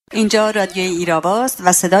اینجا رادیوی ایراواست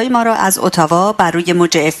و صدای ما را از اتاوا بر روی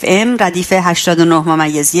موج FM ردیف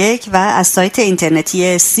 89.1 و از سایت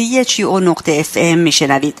اینترنتی CHUO.FM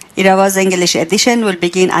میشنوید. Irava's English edition will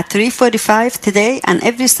begin at 3:45 today and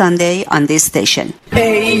every Sunday on this station. ای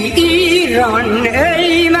ایران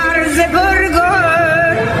ای مرز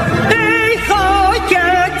پرگوهر، ای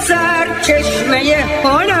خاکت سرچشمه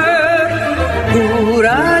هنر، دور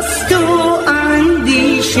از تو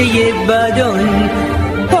اندیشه بدان،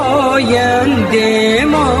 پاینده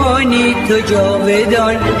مانی تو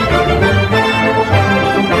جاودان.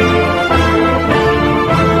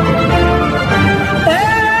 ای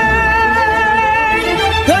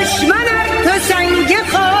دشمن تو سنگ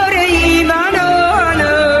خار ایمانم،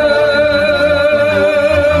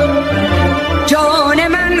 جان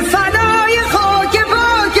من فدای خاک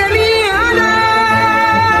پاک میهنم.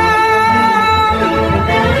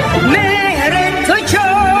 مهر تو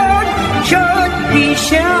چون شد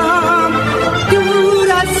پیشم،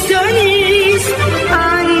 دور از تو نیست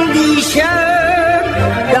اندیشم.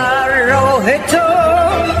 در راه تو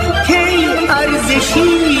کی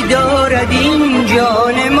ارزشی دارد این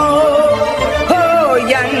جان ما،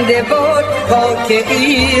 پاینده باد خاک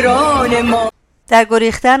ایران ما. در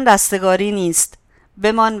گریختن رستگاری نیست،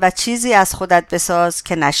 بمان و چیزی از خودت بساز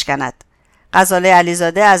که نشکند. غزاله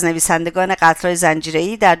علیزاده از نویسندگان قطرهای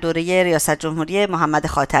زنجیره‌ای در دوره ریاست جمهوری محمد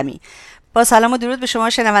خاتمی. با سلام و درود به شما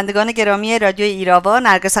شنوندگان گرامی رادیو ایراوا،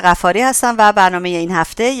 نرگس غفاری هستم و برنامه این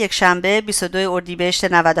هفته یک شنبه 22 اردیبهشت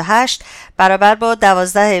 98 برابر با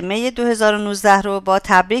 12 می 2019 رو با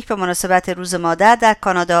تبریک به مناسبت روز مادر در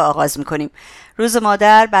کانادا آغاز می‌کنیم. روز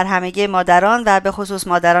مادر بر همگی مادران و به خصوص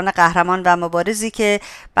مادران قهرمان و مبارزی که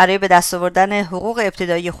برای به دست آوردن حقوق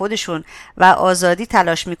ابتدایی خودشون و آزادی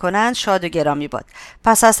تلاش میکنند شاد و گرامی باد.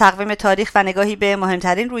 پس از تقویم تاریخ و نگاهی به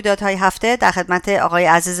مهمترین رویدادهای هفته در خدمت آقای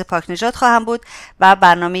عزیز پاکنژاد خواهم بود و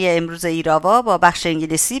برنامه امروز ایراوا با بخش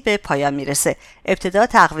انگلیسی به پایان میرسه. ابتدا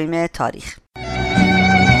تقویم تاریخ.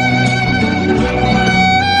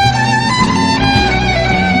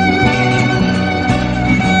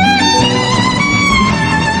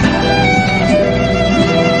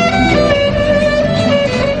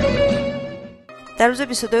 در روز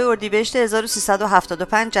 22 اردیبهشت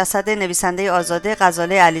 1375 جسد نویسنده آزاده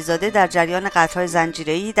غزاله علیزاده در جریان قتل‌های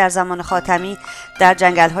زنجیره‌ای در زمان خاتمی در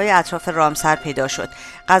جنگل‌های اطراف رامسر پیدا شد.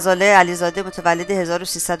 غزاله علیزاده متولد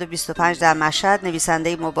 1325 در مشهد،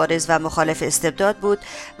 نویسنده مبارز و مخالف استبداد بود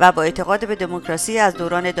و با اعتقاد به دموکراسی از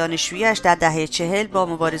دوران دانشجویی‌اش در دهه 40 با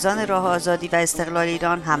مبارزان راه آزادی و استقلال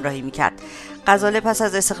ایران همراهی می‌کرد. غزاله پس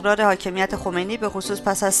از استقرار حاکمیت خمینی به خصوص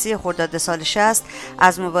پس از 30 خرداد سال 60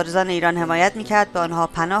 از مبارزان ایران حمایت می‌کرد، به آنها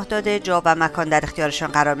پناه داده، جا و مکان در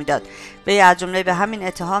اختیارشان قرار می‌داد. وی از جمله به همین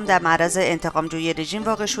اتهام در معرض انتقام‌جویی رژیم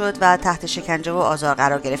واقع شد و تحت شکنجه و آزار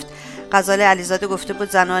قرار گرفت. غزاله علیزاده گفته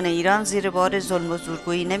بود زنان ایران زیر بار ظلم و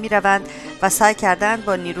زورگویی نمی‌روند و سعی کردند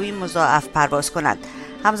با نیروی مضاعف پرواز کنند.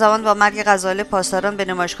 همزمان با مرگ غزاله پاسداران به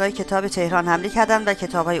نمایشگاه کتاب تهران حمله کردند و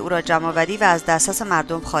کتاب‌های او را جمع‌آوری و از دسترس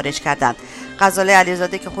مردم خارج کردند. غزاله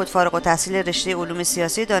علیزاده که خود فارغ التحصیل رشته علوم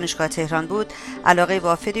سیاسی دانشگاه تهران بود، علاقه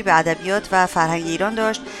وافری به ادبیات و فرهنگ ایران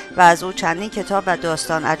داشت و از او چندین کتاب و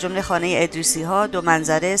داستان از جمله خانه ادریسی‌ها، دو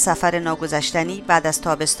منظره، سفر ناگذشتنی، بعد از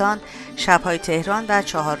تابستان، شب‌های تهران و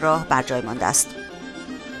چهارراه بر جای مانده است.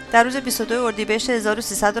 در روز 22 اردیبهشت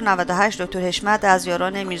 1398 دکتر حشمت از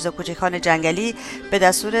یاران میرزا کوچکخان جنگلی به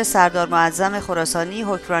دستور سردار معظم خراسانی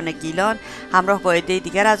حکمران گیلان همراه با عده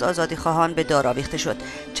دیگر از آزادیخواهان به دار آویخته شد.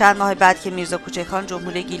 چند ماه بعد که میرزا کوچکخان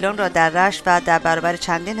جمهوری گیلان را در رشت و در برابر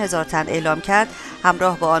چندین هزار تن اعلام کرد،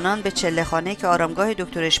 همراه با آنان به چله‌خانه که آرامگاه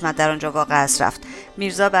دکتر حشمت در آنجا واقع است رفت.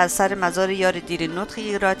 میرزا بر سر مزار یار دیر نطقی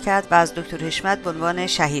ایراد کرد و از دکتر حشمت به عنوان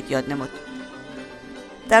شهید یاد نمود.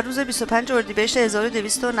 در روز 25 اردیبهشت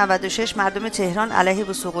 1296 مردم تهران علیه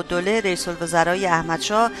وثوق الدوله رئیس الوزرای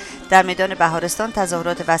احمدشاه در میدان بهارستان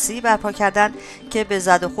تظاهرات وسیعی برپا کردند که به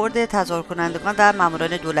زد و خورد تظاهرکنندگان و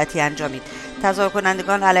ماموران دولتی انجامید.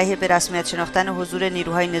 تظاهرکنندگان علیه به رسمیت شناختن حضور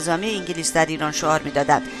نیروهای نظامی انگلیس در ایران شعار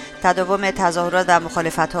می‌دادند. تداوم تظاهرات و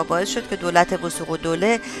مخالفت‌ها باعث شد که دولت وثوق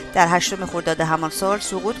الدوله در 8 خرداد همان سال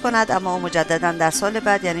سقوط کند، اما او مجددا در سال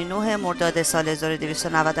بعد یعنی 9 مرداد سال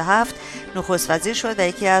 1297 نخست وزیر شد و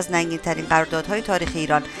یکی از ننگین‌ترین قراردادهای تاریخ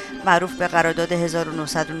ایران معروف به قرارداد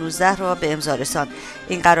 1919 را به امضا رساند.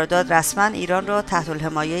 این قرارداد رسما ایران را تحت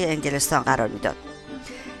الحمایه انگلستان قرار می‌داد.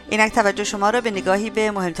 اینک توجه شما را به نگاهی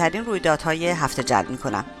به مهمترین رویدادهای هفته جلب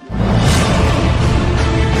می‌کنم.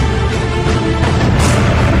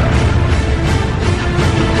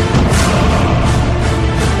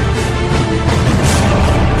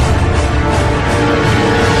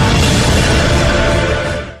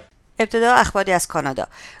 ابتدا اخباری از کانادا.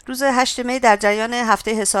 روز 8 می در جریان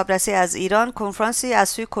هفته حسابرسی از ایران، کنفرانسی از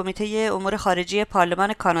سوی کمیته امور خارجی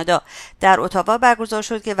پارلمان کانادا در اتاوا برگزار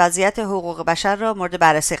شد که وضعیت حقوق بشر را مورد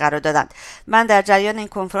بررسی قرار دادند. من در جریان این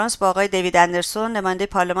کنفرانس با آقای دیوید اندرسون، نماینده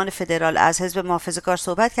پارلمان فدرال از حزب محافظه‌کار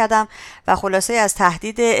صحبت کردم و خلاصه از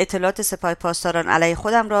تهدید اطلاعات سپاه پاسداران علیه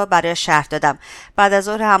خودم را برای شرح دادم. بعد از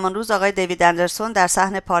ظهر همان روز آقای دیوید اندرسون در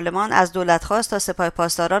صحن پارلمان از دولت خواست تا سپاه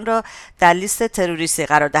پاسداران را در لیست تروریستی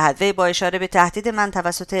قرار دهد. وی با اشاره به تهدید من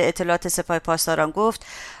توسط اطلاعات سپاه پاسداران گفت: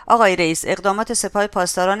 آقای رئیس، اقدامات سپاه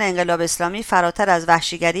پاسداران انقلاب اسلامی فراتر از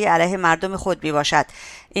وحشیگری علیه مردم خود میباشد.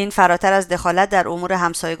 این فراتر از دخالت در امور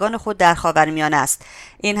همسایگان خود در خاورمیانه است.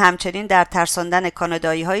 این همچنین در ترساندن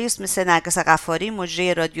کانادایی‌هایی است مثل نرگس غفاری،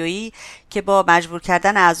 مجری رادیویی که با مجبور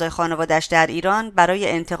کردن اعضای خانواده‌اش در ایران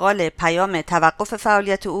برای انتقال پیام توقف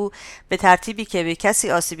فعالیت او به ترتیبی که به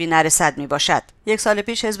کسی آسیبی نرسد میباشد. یک سال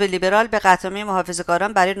پیش حزب لیبرال به قطعنامه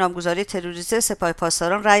محافظه‌کاران برای نامگذاری تروریستی سپاه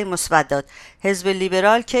پاسداران رأی مثبت داد. حزب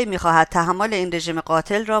لیبرال کی می‌خواهد تحمل این رژیم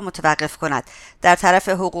قاتل را متوقف کند؟ در طرف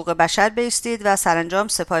حقوق بشر بایستید و سرانجام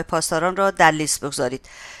سپاه پاسداران را در لیست بگذارید.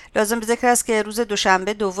 لازم به ذکر است که روز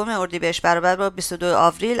دوشنبه دوم اردیبهشت برابر با 22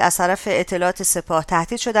 آوریل از طرف اطلاعات سپاه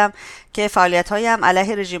تهدید شدم که فعالیت‌هایم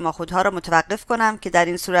علیه رژیم آخوندها را متوقف کنم که در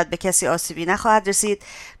این صورت به کسی آسیبی نخواهد رسید،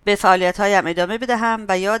 به فعالیت‌هایم ادامه بدهم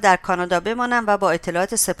و یا در کانادا بمانم و با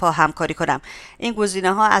اطلاعات سپاه همکاری کنم. این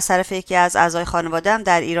گزینه‌ها از طرف یکی از اعضای خانواده‌ام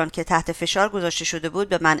در ایران که تحت فشار گذاشته شده بود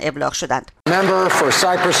به من ابلاغ شدند. Member for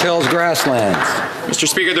Cypress Hills Grasslands. Mr.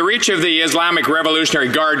 Speaker, the reach of the Islamic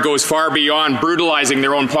Revolutionary Guard goes far beyond brutalizing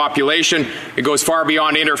their own population. It goes far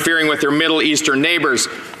beyond interfering with their Middle Eastern neighbors.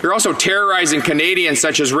 They're also terrorizing Canadians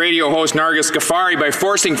such as radio host Nargis Ghaffari by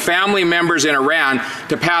forcing family members in Iran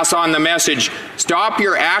to pass on the message, stop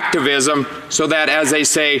your activism so that, as they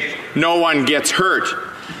say, no one gets hurt.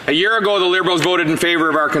 A year ago, the Liberals voted in favor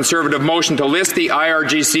of our Conservative motion to list the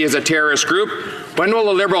IRGC as a terrorist group. When will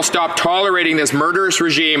the Liberals stop tolerating this murderous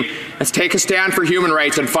regime and take a stand for human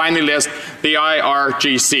rights and finally list the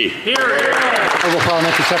IRGC? Honorable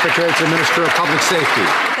Parliamentary Secretary to the Minister of Public Safety.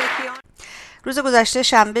 روز گذشته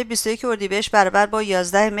شنبه 21 اردیبهشت برابر با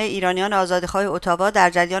 11 می ایرانیان آزادخواه اتاوا در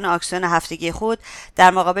جریان آکسیون هفتگی خود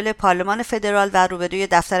در مقابل پارلمان فدرال و روبروی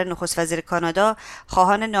دفتر نخست وزیر کانادا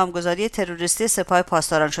خواهان نامگذاری تروریستی سپاه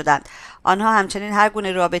پاسداران شدند. آنها همچنین هر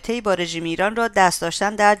گونه رابطه‌ای با رژیم ایران را دست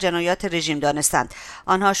داشتن در جنایات رژیم دانستند.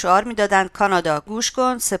 آنها شعار می‌دادند کانادا گوش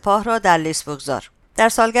کن، سپاه را در لیست بگذار. در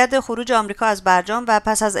سالگرد خروج آمریکا از برجام و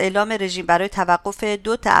پس از اعلام رژیم برای توقف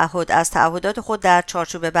 2 تعهد از تعهدات خود در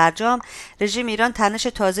چارچوب برجام، رژیم ایران تنش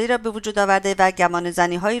تازه‌ای را به وجود آورده و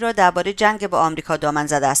گمانه‌زنی‌هایی را درباره جنگ با آمریکا دامن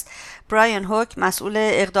زده است. برایان هوک، مسئول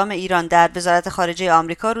اقدام ایران در وزارت خارجه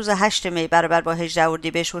آمریکا، روز 8 می برابر با 18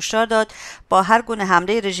 اردیبهشت هشدار داد با هر گونه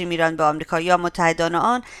حمله رژیم ایران به آمریکا یا متحدان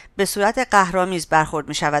آن به صورت قهرآمیز برخورد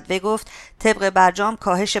می‌شود. وی گفت طبق برجام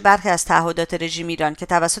کاهش برخی از تعهدات رژیم ایران که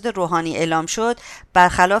توسط روحانی اعلام شد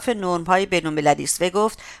برخلاف نرم‌های بین‌المللی است. وی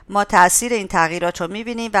گفت ما تأثیر این تغییرات را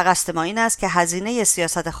می‌بینیم و قصد ما این است که هزینه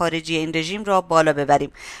سیاست خارجی این رژیم را بالا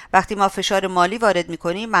ببریم. وقتی ما فشار مالی وارد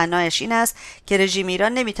می‌کنیم معنایش این است که رژیم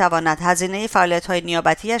ایران نمی‌تواند هزینه فعالیت‌های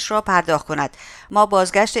نیابتی‌اش را پرداخت کند. ما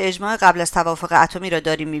بازگشت اجماع قبل از توافق اتمی را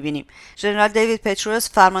داریم می‌بینیم. ژنرال دیوید پتروس،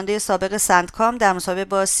 فرمانده سابق سنتکام، در مصاحبه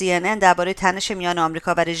با CNN درباره تنش میان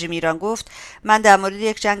آمریکا و رژیم ایران گفت من در مورد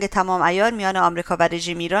یک جنگ تمام عیار میان آمریکا و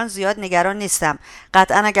رژیم ایران زیاد نگران نیستم.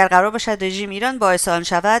 قطعاً اگر قرار باشد رژیم ایران باعث آن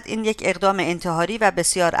شود، این یک اقدام انتحاری و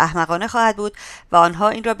بسیار احمقانه خواهد بود و آنها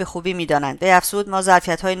این را به خوبی می‌دانند. به افزود ما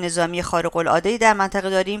ظرفیت‌های نظامی خارق‌العاده‌ای در منطقه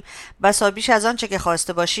داریم و بیش از آنچه که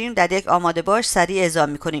خواسته باشیم در یک آماده باش سریع اعزام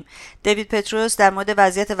می‌کنیم. دیوید پتروس در مورد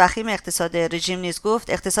وضعیت وخیم اقتصاد رژیم نیز گفت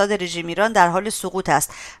اقتصاد رژیم ایران در حال سقوط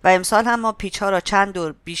است و امسال هم ما پیچ‌ها را چند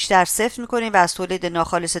دور بیشتر سفت می‌کنیم و از تولید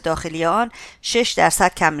ناخالص داخلی آن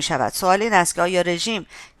 6% کم می‌شود. سوال این است که آیا رژیم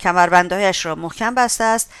کمربندهایش را محکم بسته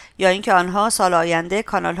است یا اینکه آنها سال آینده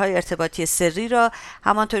کانال‌های ارتباطی سری را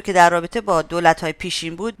همانطور که در رابطه با دولت‌های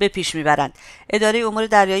پیشین بود به پیش می‌برند. اداره امور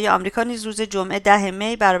دریایی آمریکا نیز روز جمعه 10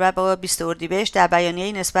 می برابر با 20 اردیبهشت در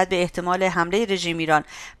بیانیه‌ای نسبت به احتمال حمله رژیم ایران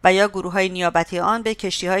و یا گروه‌های نیابتی آن به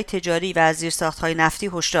کشتی‌های تجاری و زیرساخت‌های نفتی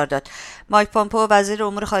هشدار داد. مایک پامپئو، وزیر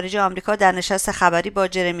امور خارجه آمریکا، در نشست خبری با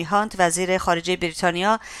جرمی هانت، وزیر خارجه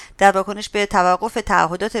بریتانیا، در واکنش به توقف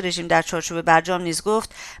تعهدات رژیم در چارچوب برجام نیز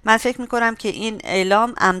گفت من فکر می‌کنم که این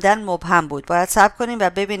اعلام عمدن مبهم بود. باید صبر کنیم و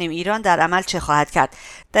ببینیم ایران در عمل چه خواهد کرد.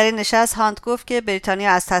 در این نشست هانت گفت که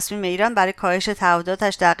بریتانیا از تصمیم ایران برای کاهش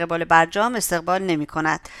تعهداتش در قبال برجام استقبال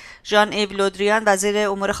نمی‌کند. ژان ایو لودریان وزیر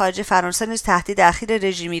امور خارجه فرانسه نیز تهدید اخیر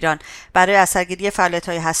رژیم ایران برای اثرگیری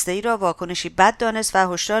فعالیت‌های هسته‌ای را واکنشی بد دانست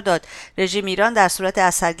و هشدار داد رژیم ایران در صورت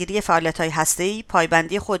اثرگیری فعالیت‌های هسته‌ای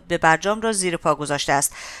پایبندی خود به برجام را زیر پا گذاشته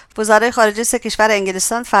است. وزرای خارجه سه کشور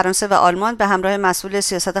انگلستان، فرانسه و آلمان به همراه مسئول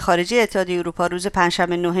سیاست خارجی اتحادیه اروپا روز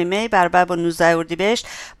پنجشنبه 9 می برابر با 19 اردیبهشت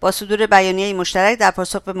با صدور بیانیه‌ای مشترک در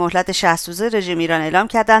پاسخ به مهلت 60 روزه رژیم ایران اعلام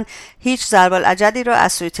کردند هیچ ضرب‌الاجلی را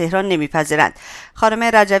از سوی تهران نمی‌پذیرند. خانم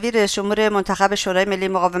رجوی رئیس جمهور منتخب شورای ملی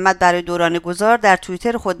مقاومت برای دوران گذار در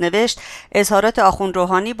توییتر خود نوشت اظهارات آخوند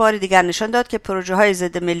روحانی بار دیگر نشان داد که پروژه‌های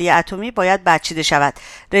ضد ملی اتمی باید بچیده شود.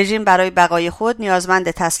 رژیم برای بقای خود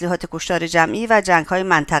نیازمند تسلیحات کشتار جمعی و جنگ‌های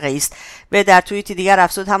منطقه‌ای است. و در توییتی دیگر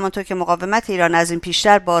افزود همانطور که مقاومت ایران از این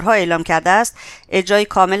پیشتر بارها اعلام کرده است اجرای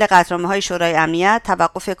کامل قطعنامه‌های شورای امنیت،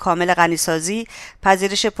 توقف کامل غنیسازی،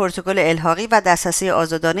 پذیرش پروتکل الحاقی و دسترسی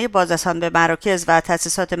آزادانه بازرسان به مراکز و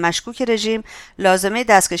تأسیسات مشکوک رژیم لازمه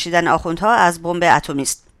دست کشیدن آخوندها از بمب اتمی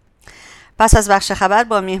است. پس از بخش خبر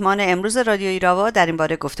با میهمان امروز رادیو ایراوا در این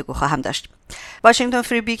باره گفتگو خواهم داشت. واشنگتن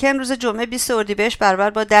فری بیکن روز جمعه 20 اردیبهشت برابر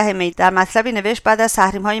با 10 می در مطلبی نوشت بعد از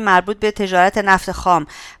تحریم‌های مربوط به تجارت نفت خام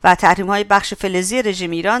و تحریم‌های بخش فلزی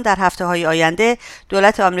رژیم ایران در هفته‌های آینده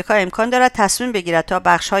دولت آمریکا امکان دارد تصمیم بگیرد تا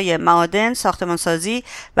بخش‌های معادن، ساختمانسازی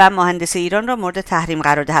و مهندسی ایران را مورد تحریم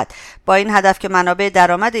قرار دهد با این هدف که منابع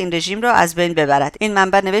درآمد این رژیم را از بین ببرد. این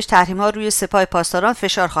منبع نوشت تحریم‌ها روی سپاه پاسداران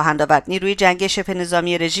فشار خواهند آورد. نیروی جنگی شبه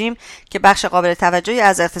نظامی رژیم که بخش قابل توجهی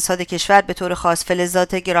از اقتصاد کشور به طور خاص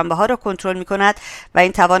فلزات گرانبها را کنترل می‌کند و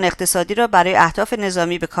این توان اقتصادی را برای اهداف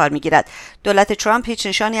نظامی به کار می‌گیرد. دولت ترامپ هیچ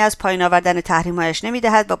نشانی از پایین آوردن تحریم‌هایش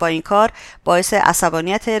نمی‌دهد و با این کار باعث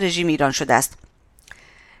عصبانیت رژیم ایران شده است.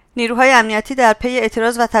 نیروهای امنیتی در پی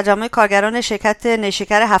اعتراض و تجمع کارگران شرکت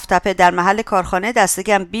نیشکر هفت‌تپه در محل کارخانه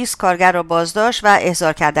دسته‌کم 20 کارگر را بازداشت و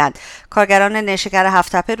احضار کردند. کارگران نیشکر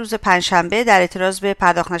هفت‌تپه روز پنجشنبه در اعتراض به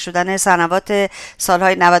پرداخت نشدن سنوات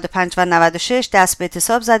سالهای 95 و 96 دست به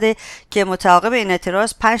اعتصاب زده که متعاقب این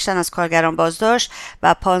اعتراض 5 تن از کارگران بازداشت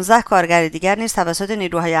و 15 کارگر دیگر نیز توسط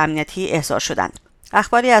نیروهای امنیتی احضار شدند.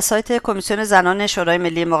 اخباری از سایت کمیسیون زنان شورای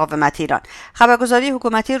ملی مقاومت ایران. خبرگزاری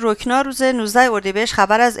حکومتی رکنا روز 19 اردیبهشت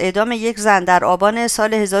خبر از اعدام یک زن در آبان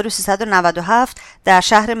سال 1397 در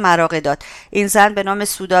شهر مراغه داد. این زن به نام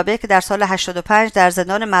سودابه که در سال 85 در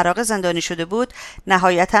زندان مراغه زندانی شده بود،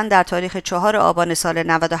 نهایتاً در تاریخ 4 آبان سال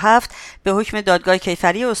 97 به حکم دادگاه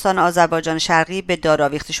کیفری استان آذربایجان شرقی به دار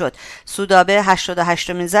آویخته شد. سودابه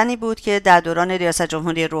 88مین زنی بود که در دوران ریاست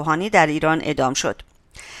جمهوری روحانی در ایران اعدام شد.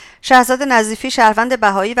 شهزاد نظیفی شهروند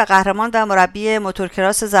بهایی و قهرمان و مربی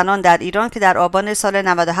موتورکراس زنان در ایران که در آبان سال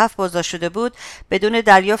 97 بازداشت شده بود، بدون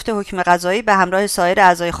دریافت حکم قضایی به همراه سایر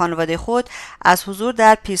اعضای خانواده خود از حضور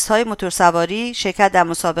در پیست‌های موتورسواری، شرکت در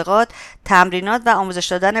مسابقات، تمرینات و آموزش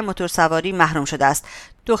دادن موتورسواری محروم شده است.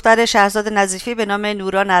 دختر شهزاد نظیفی به نام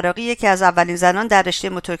نورا نراقی یکی از اولین زنان در رشته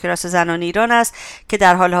موتورکراس زنان ایران است که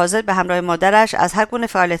در حال حاضر به همراه مادرش از هر گونه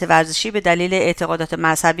فعالیت ورزشی به دلیل اعتقادات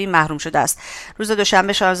مذهبی محروم شده است. روز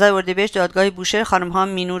دوشنبه 16 اردیبهشت دادگاه بوشهر خانم‌ها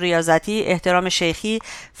مینو ریاضتی، احترام شیخی،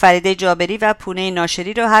 فریده جابری و پونه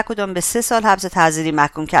ناشری را هر کدام به 3 سال حبس تعزیری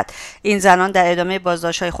محکوم کرد. این زنان در ادامه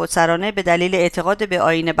بازداشت‌های خودسرانه به دلیل اعتقاد به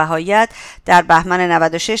آیین بهائیت در بهمن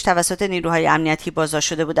 96 توسط نیروهای امنیتی بازداشت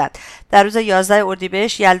شده بودند. در روز 11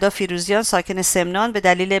 اردیبهشت یلدا فیروزیان ساکن سمنان به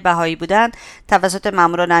دلیل بهایی بودن توسط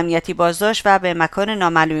ماموران امنیتی بازداشت و به مکان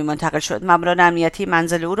نامعلومی منتقل شد. ماموران امنیتی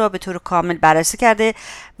منزل او را به طور کامل بررسی کرده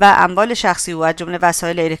و اموال شخصی او از جمله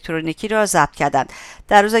وسایل الکترونیکی را ضبط کردند.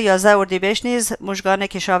 در روز 11 اردیبهشت نیز مژگان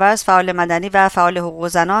کشاورز، فعال مدنی و فعال حقوق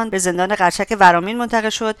زنان به زندان قرچک ورامین منتقل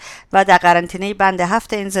شد و در قرنطینه بند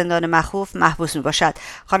 7 این زندان مخوف محبوس میباشد.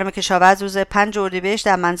 خانم کشاورز روز 5 اردیبهشت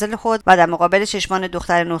در منزل خود و در مقابل چشمان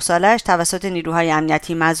دختر 9 سالش توسط نیروهای امنیتی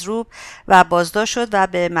مضروب و بازداشت شد و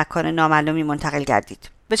به مکان نامعلومی منتقل گردید.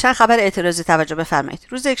 به چند خبر اعتراضی توجه بفرمایید.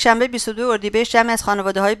 روز یکشنبه 22 اردیبهشت جمعی از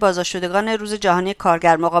خانواده‌های بازداشت شدگان روز جهانی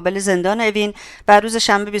کارگر مقابل زندان اوین و روز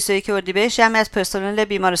شنبه 21 اردیبهشت جمعی از پرسنل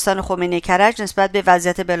بیمارستان خمینی کرج نسبت به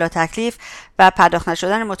وضعیت بلا تکلیف و پرداخت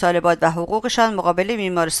نشدن مطالبات و حقوقشان مقابل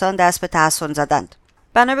بیمارستان دست به تحسن زدند.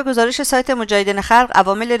 بنا به گزارش سایت مجاهدین خلق،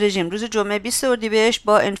 عوامل رژیم روز جمعه 20 اردیبهشت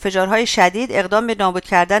با انفجارهای شدید اقدام به نابود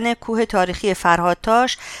کردن کوه تاریخی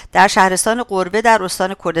فرهادتاش در شهرستان قربه در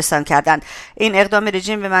استان کردستان کردند. این اقدام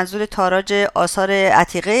رژیم به منظور تاراج آثار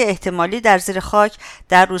عتیقه احتمالی در زیر خاک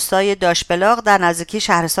در روستای داشبلاغ در نزدیکی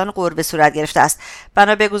شهرستان قربه صورت گرفته است.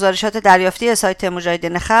 بنا به گزارشات دریافتی سایت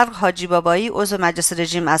مجاهدین خلق، حاجی بابایی عضو مجلس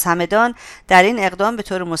رژیم از همدان در این اقدام به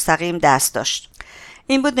طور مستقیم دست داشت.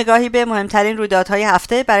 این بود نگاهی به مهمترین رویدادهای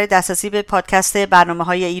هفته. برای دسترسی به پادکست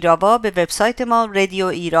برنامه‌های ایراوا به وبسایت ما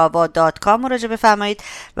radioirava.com مراجعه بفرمایید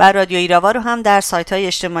و رادیو ایراوا رو هم در سایت‌های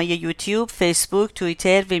اجتماعی یوتیوب، فیسبوک،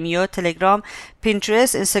 توییتر، ویمیو، تلگرام،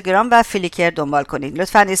 پینترست، اینستاگرام و فلیکر دنبال کنید.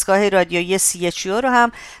 لطفاً ایستگاه رادیویی CHO رو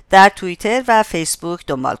هم در توییتر و فیسبوک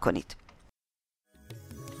دنبال کنید.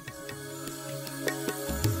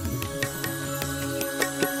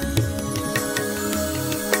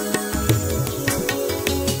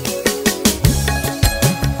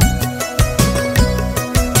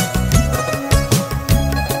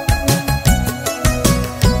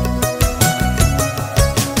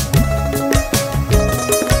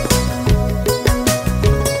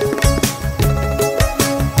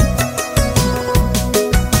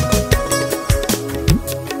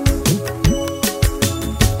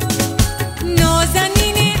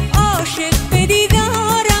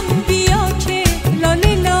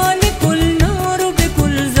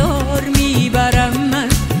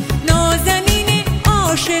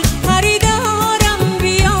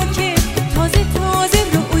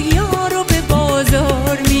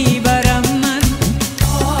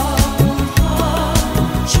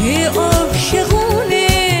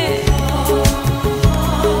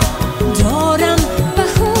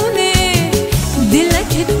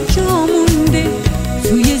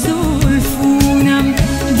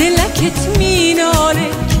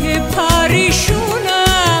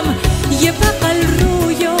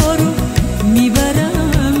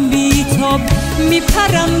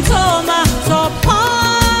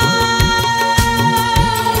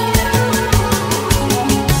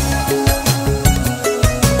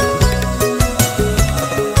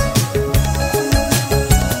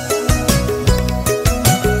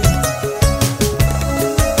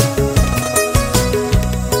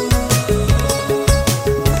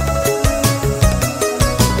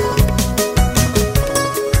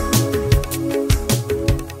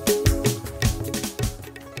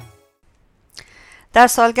 در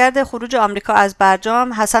سالگرد خروج آمریکا از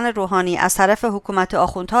برجام، حسن روحانی از طرف حکومت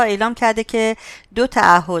آخوندها اعلام کرده که 2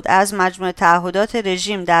 تعهد از مجموعه تعهدات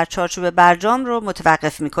رژیم در چارچوب برجام رو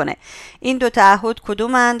متوقف میکنه. این 2 تعهد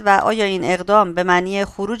کدومند و آیا این اقدام به معنی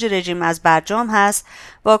خروج رژیم از برجام هست؟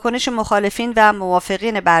 واکنش مخالفین و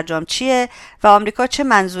موافقین برجام چیه و آمریکا چه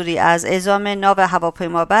منظوری از اعزام ناو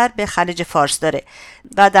هواپیمابر به خلیج فارس داره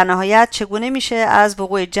و در نهایت چگونه میشه از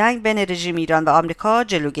وقوع جنگ بین رژیم ایران و آمریکا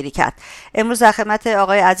جلوگیری کرد؟ امروز در خدمت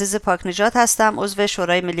آقای عزیز پاکنژاد هستم، عضو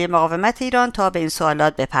شورای ملی مقاومت ایران، تا به این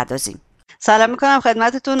سوالات بپردازیم. سلام میکنم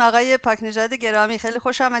خدمتتون آقای پاکنژاد گرامی. خیلی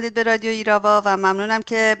خوش آمدید به رادیو ایراوا و ممنونم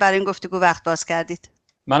که برای این گفتگو وقت باز کردید.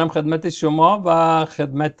 منم خدمت شما و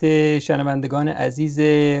خدمت شنوندگان عزیز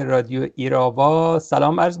رادیو ایراوا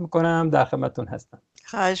سلام عرض میکنم، در خدمتتون هستم.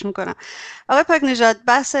 خواهش میکنم. آقای پاکنژاد،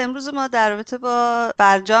 بحث امروز ما در رابطه با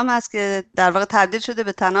برجام است که در واقع تبدیل شده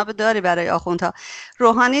به طناب داری برای آخوندها.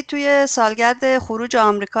 روحانی توی سالگرد خروج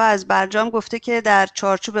آمریکا از برجام گفته که در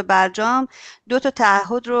چارچوب برجام 2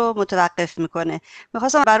 تعهد رو متوقف میکنه.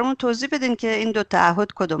 میخواستم برامون توضیح بدین که این 2 تعهد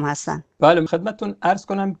کدوم هستن. بله، خدمتتون عرض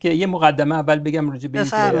کنم که یه مقدمه اول بگم راجع به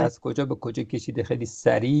اینکه از کجا به کجا کشیده، خیلی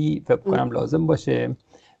سریع فکر کنم لازم باشه.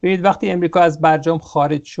 ببینید، وقتی امریکا از برجام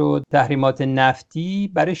خارج شد، تحریمات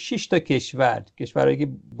نفتی برای 6 تا کشورهایی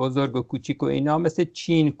بزرگ و کوچیک و اینا مثل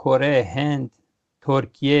چین، کره، هند،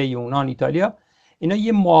 ترکیه، یونان، ایتالیا، اینا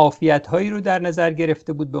یه معافیت‌هایی رو در نظر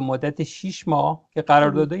گرفته بود به مدت 6 ماه که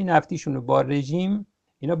قراردادهای نفتیشون رو با رژیم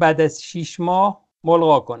اینا بعد از 6 ماه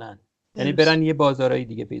ملغا کنن، یعنی برن یه بازارهای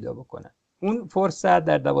دیگه پیدا بکنن. اون فرصت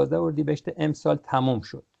در 12 اردیبهشت امسال تموم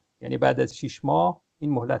شد، یعنی بعد از 6 ماه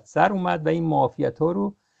این مهلت سر اومد و این معافیت‌ها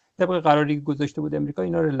رو طبق قراری که گذاشته بود امریکا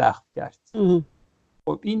اینا رو لغو کرد.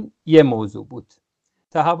 خب این یه موضوع بود.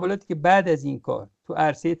 تحولاتی که بعد از این کار تو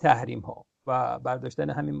عرصه تحریم‌ها و برداشتن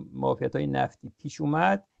همین معافیت‌های نفتی پیش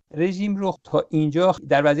اومد، رژیم رو تا اینجا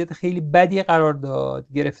در وضعیت خیلی بدی قرار داد،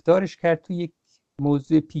 گرفتارش کرد تو یک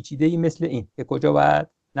موضوع پیچیده‌ای مثل این که کجا باید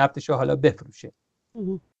نفتش رو حالا بفروشه.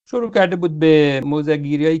 شروع کرده بود به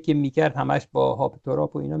موضع‌گیریایی که میکرد همش با هاپ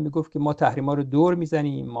تراپ و اینا، میگفت که ما تحریما رو دور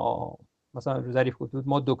میزنیم، ما مثلا ظریف گفت بود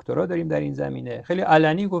ما دکترا داریم در این زمینه، خیلی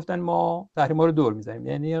علنی گفتن ما تحریما رو دور میزنیم،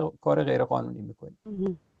 یعنی کار غیر قانونی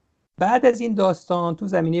میکنیم. بعد از این داستان تو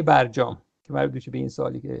زمینه برجام که مربوط به این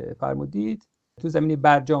سالی که فرمودید، تو زمینه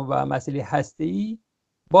برجام و مسئله هسته‌ای،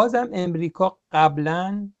 بازم امریکا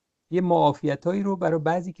قبلا یه معافیتایی رو برای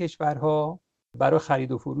بعضی کشورها برای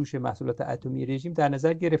خرید و فروش محصولات اتمی رژیم در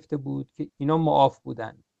نظر گرفته بود که اینا معاف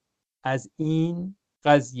بودن از این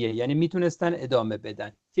قضیه، یعنی میتونستن ادامه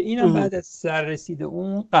بدن، که اینم بعد از سررسید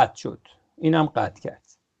اون قطع شد، اینم قطع کرد.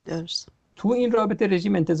 درست. تو این رابطه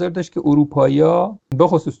رژیم انتظار داشت که اروپایی‌ها به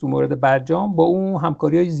خصوص تو مورد برجام با اون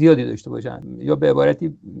همکاری‌های زیادی داشته باشن، یا به عبارتی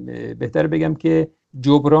بهتر بگم که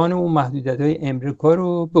جبران اون محدودیت‌های امریکا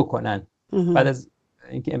رو بکنن بعد از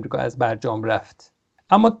اینکه امریکا از برجام رفت.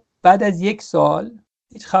 اما بعد از 1 سال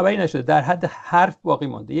هیچ خبری نشده، در حد حرف باقی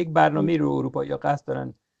مانده. یک برنامه رو اروپایی‌ها قصد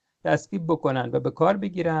دارن تصویب بکنن و به کار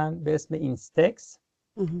بگیرن به اسم اینستکس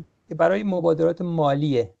که برای مبادلات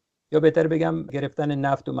مالیه، یا بهتر بگم گرفتن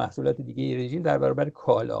نفت و محصولات دیگه رژیم در برابر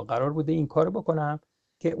کالا قرار بوده این کارو بکنم،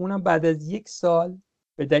 که اونم بعد از 1 سال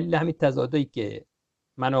به دلیل همین تضادایی که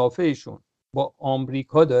منافعشون با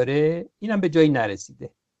آمریکا داره اینم به جایی نرسیده.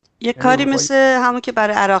 یک کاری مثل همون که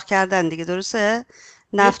برای عراق کردن دیگه، درسته؟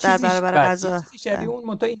 نفت در برابر غذا. شبیه اون،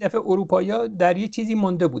 منتها این دفعه اروپایی‌ها در یه چیزی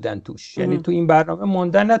مونده بودن توش، یعنی تو این برنامه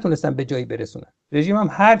موندن، نتونستن به جایی برسونن. رژیم هم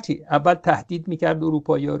هرچی اول تهدید میکرد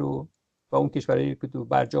اروپایی‌ها رو و اون کشورهایی که تو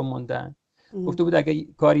برجام موندن، گفته بود اگه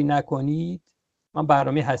کاری نکنید من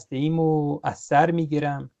برنامه هسته‌ایمو از سر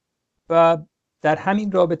میگیرم. و در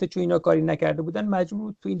همین رابطه چون اینا کاری نکرده بودن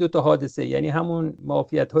مجبور تو این 2 تا حادثه، یعنی همون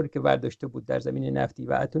معافیت‌ها که برداشته بود در زمینه نفتی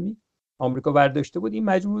و اتمی آمریکا برداشته بود، این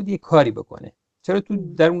مجبور بود یه کاری بکنه. چرا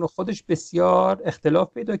تو درون خودش بسیار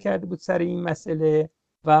اختلاف پیدا کرده بود سر این مسئله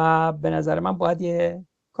و به نظر من باید یه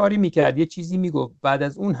کاری میکرد، یه چیزی میگفت. بعد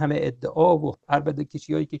از اون همه ادعا و عربده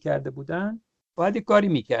کشیایی که کرده بودن باید یه کاری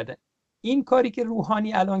میکردن. این کاری که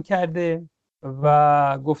روحانی الان کرده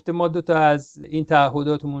و گفته ما 2 تا از این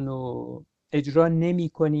تعهداتمون رو اجرا نمی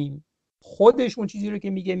کنیم، خودش اون چیزی رو که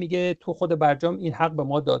میگه تو خود برجام این حق به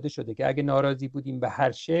ما داده شده که اگه ناراضی بودیم به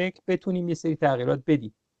هر شکل بتونیم یه سری تغییرات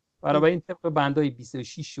بدیم. برای این طبق بندهای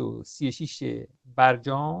 26 و 36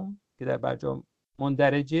 برجام که در برجام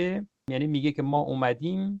مندرجه، یعنی میگه که ما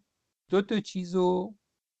اومدیم 2 تا چیزو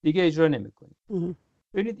دیگه اجرا نمی‌کنیم.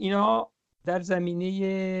 ببینید اینا در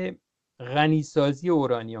زمینه غنیسازی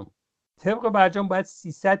اورانیوم طبق برجام باید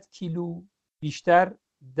 300 کیلو بیشتر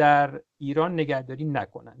در ایران نگهداری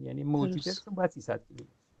نکنن، یعنی موجودیتشون باید 300 کیلو.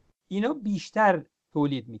 اینا بیشتر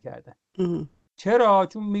تولید میکردن. چرا؟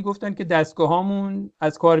 چون میگفتن که دستگاهامون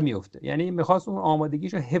از کار میفته، یعنی میخواست اون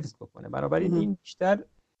آمادگیشو حفظ بکنه، بنابراین این بیشتر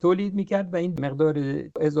تولید میکرد و این مقدار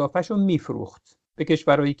اضافهشو میفروخت به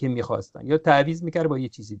کشورهایی که میخواستن یا تعویض میکرد با یه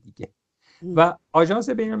چیز دیگه. و آژانس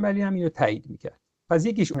بین‌المللی هم اینو تایید میکرد. پس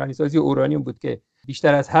یکیش غنیسازی اورانیوم بود که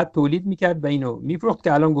بیشتر از حد تولید میکرد و اینو میفروخت،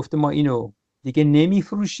 که الان گفته ما اینو دیگه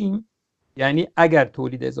نمیفروشیم، یعنی اگر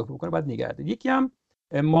تولید اضافه بکنه باید نگه داره. یکی هم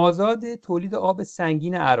مازاد تولید آب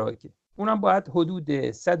سنگین عراقه، اونم باید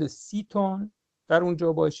حدود 130 تن در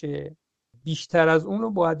اونجا باشه. بیشتر از اون رو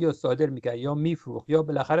باید یا صادر میکرد یا میفروخت یا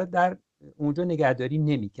بالاخره در اونجا نگهداری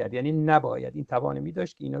نمیکرد، یعنی نباید این توانه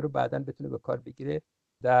میداشت که اینا رو بعداً بتونه به کار بگیره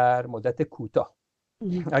در مدت کوتاه.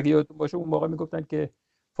 اگه یادتون باشه اون موقع میگفتن که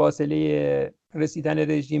فاصله رسیدن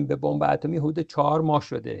رژیم به بمب اتمی حدود 4 ماه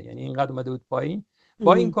شده، یعنی اینقدر اومده بود پایین.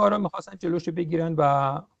 با این کارا میخواستن جلوشو بگیرن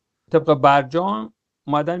و طبق برجام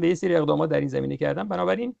اومدن به یه سری اقدامات در این زمینه کردن.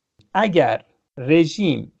 بنابراین اگر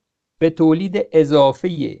رژیم به تولید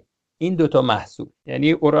اضافه این 2 تا محصول،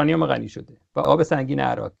 یعنی اورانیوم غنی شده و آب سنگین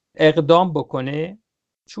عراق، اقدام بکنه،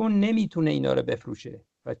 چون نمیتونه اینا رو بفروشه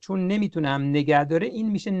و چون نمیتونه هم نگه داره،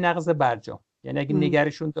 این میشه نقض برجام. یعنی اگه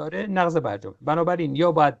نگرشون داره نقض برجام. بنابراین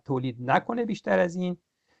یا باید تولید نکنه بیشتر از این،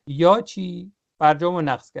 یا چی؟ برجامو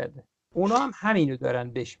نقض کرده. اونا هم همینو دارن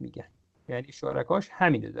بهش میگن، یعنی شرکاش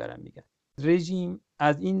همینو دارن میگن. رژیم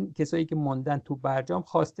از این کسایی که موندن تو برجام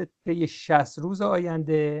خواسته طی 60 روز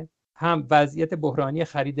آینده هم وضعیت بحرانی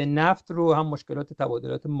خرید نفت رو، هم مشکلات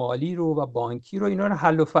تبادلات مالی رو و بانکی رو، اینا رو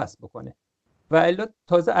حل و فصل بکنه. و الا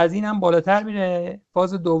تازه از این هم بالاتر میره،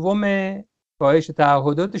 فاز دوم کاهش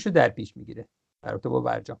تعهداتش رو در پیش میگیره در رابطه با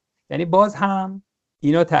برجام. یعنی باز هم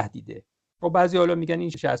اینا تهدیده. خب بعضی حالا میگن این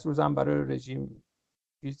 60 روز هم برای رژیم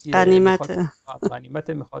غنیمت،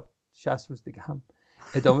 میخواد 60 روز دیگه هم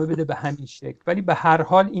ادامه بده به همین شکل، ولی به هر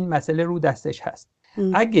حال این مسئله رو دستش هست.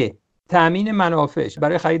 اگه تامین منافعش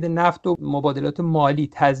برای خرید نفت و مبادلات مالی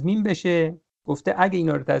تضمین بشه، گفته اگه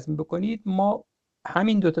اینا رو تضمین بکنید ما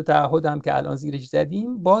همین 2 تا تعهد هم که الان زیرش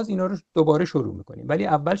زدیم باز اینا رو دوباره شروع میکنیم، ولی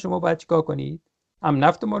اول شما باید چیکار کنید؟ هم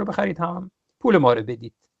نفت ما رو بخرید، هم پول ما رو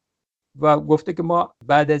بدید. و گفته که ما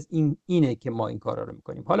بعد از اینه که ما این کارا رو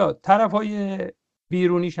میکنیم. حالا طرفای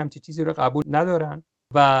بیرونیش هم چیزی رو قبول ندارن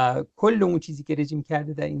و کل اون چیزی که رژیم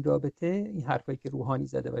کرده در این رابطه، این حرفایی که روحانی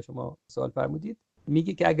زده و شما سوال فرمودید،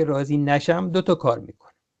 میگه که اگه راضی نشم 2 تا کار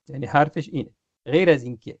میکنه. یعنی حرفش اینه، غیر از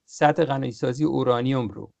این که سطح غنیسازی اورانیوم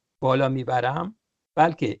رو بالا میبرم،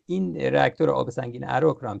 بلکه این راکتور آب سنگین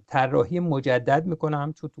عراق رو هم طراحی مجدد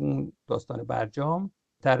میکنم، چون تو اون داستان برجام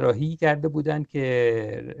طراحی کرده بودن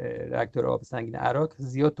که راکتور آب سنگین عراق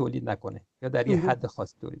زیاد تولید نکنه یا در یه حد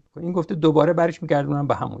خاص تولید کنه. این گفته دوباره برش می‌گردونن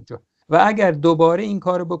به همونجا و اگر دوباره این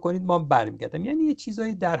کارو بکنید ما برمیگردیم. یعنی یه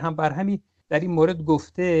چیزایی در هم بر همی در این مورد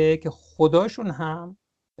گفته که خداشون هم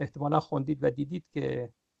احتمالا خوندید و دیدید که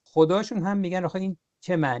خداشون هم میگن آخه این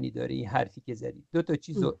چه معنی داره این حرفی که زدید؟ دو تا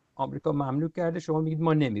چیزو آمریکا ممنوع کرده، شما میگید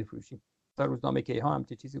ما نمیفروشیم. تا روزنامه کیها هم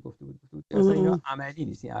چه چیزی گفته بود اصلا اینا عملی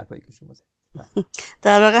نیست این حرفایی که شما زدید.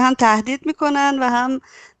 در واقع هم تهدید میکنن و هم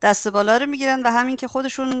دست بالا رو میگیرن و همین که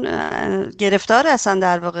خودشون گرفتار هستن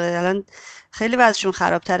در واقع الان خیلی وضعشون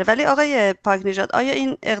خرابتره. ولی آقای پاکنژاد آیا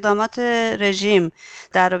این اقدامات رژیم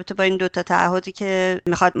در رابطه با این دوتا تعهدی که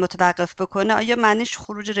میخواد متوقف بکنه آیا معنیش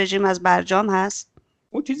خروج رژیم از برجام هست؟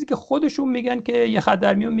 اون چیزی که خودشون میگن که یه خط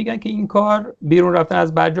در میون میگن که این کار بیرون رفتن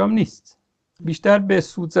از برجام نیست، بیشتر به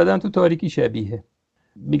سود زدن تو تاریکی شبیه.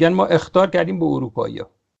 میگن ما اخطار کردیم به اروپایی‌ها.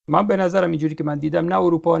 من به نظرم اینجوری که من دیدم نه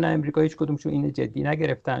اروپا نه امریکا هیچ کدومشون اینو جدی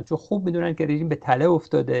نگرفتن، چون خوب میدونن که رژیم به تله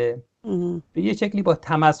افتاده. به یه شکلی با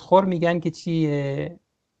تمسخر میگن که چیه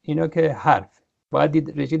اینا که حرف باید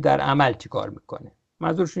دید رژیم در عمل چی کار میکنه.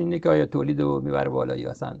 منظورشون اینه که آیا تولید رو میبره بالا یا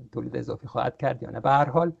اصلا تولید اضافی خواهد کرد یا نه. به هر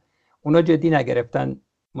حال اونا جدی نگرفتن،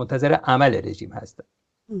 منتظر عمل رژیم هستن.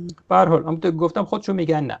 به هر حال همونطور گفتم خودشون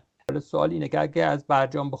میگن نه. حالا سوال اینه که اگه از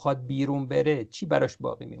برجام بخواد بیرون بره چی براش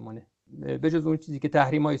باقی میمونه؟ به جز اون چیزی که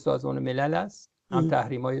تحریم‌های سازمان ملل است، هم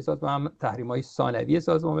تحریم‌های سازمان هم تحریم‌های ثانوی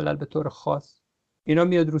سازمان ملل به طور خاص، اینا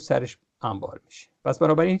میاد رو سرش انبار میشه. پس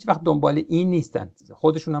بنابراین هیچ وقت دنبال این نیستن.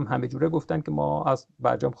 خودشون هم همه جوره گفتن که ما از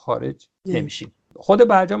برجام خارج نمیشیم. خود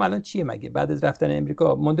برجام الان چیه مگه؟ بعد از رفتن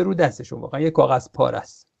امریکا مونده رو دستشون، واقعا یه کاغذ پاره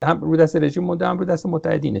است. هم رو دست رژیم مونده، هم رو دست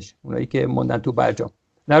متحدینش، اونایی که موندن تو برجام.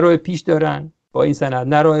 نه راه پیش دارن با این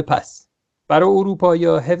سند، نه راه پس. برای اروپا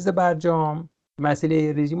یا حفظ برجام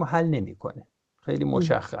مسئله رژیم رو حل نمیکنه. خیلی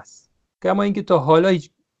مشخص. کما اینکه تا حالا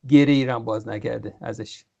هیچ گره ایران باز نکرده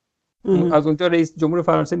ازش. از اونجا رئیس جمهور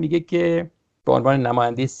فرانسه میگه که به عنوان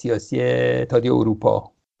نماینده سیاسی اتحادیه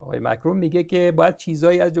اروپا آقای مکرون میگه که باید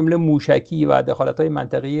چیزایی از جمله موشکی و دخالت‌های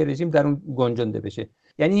منطقه‌ای رژیم در اون گنجانده بشه.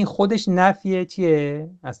 یعنی این خودش نفی چیه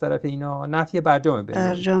از طرف اینا؟ نفی برجامه.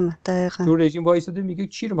 برجامه دقیقاً. تو رژیم وایساده میگه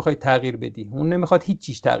چی رو میخوای تغییر بدی؟ اون نمیخواد هیچ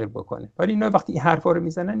چیز تغییر بکنه. ولی اینا وقتی این حرفا رو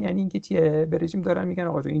میزنن یعنی اینکه چیه؟ به رژیم دارن میگن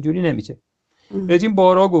آقا اینجوری نمیشه. رژیم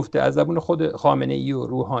بارها گفته، از زبون خود خامنه‌ای و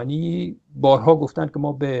روحانی بارها گفتن که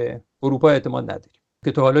ما به اروپا اعتماد نداریم،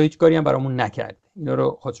 که تا حالا هیچ کاری هم برامون نکرد. اینا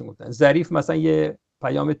رو خودشون گفتن. ظریف مثلا یه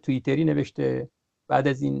پیام توییتری نوشته بعد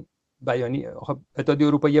از این بیانیه، اتحادیه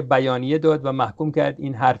اروپا یه بیانیه داد و محکوم کرد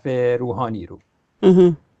این حرف روحانی رو.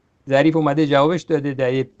 ظریف اومده جوابش داده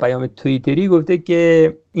در یه پیام توییتری، گفته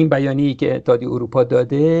که این بیانیه‌ای که اتحادیه اروپا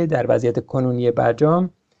داده در وضعیت کنونی برجام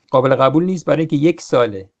قابل قبول نیست، برای اینکه یک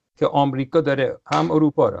ساله که آمریکا داره هم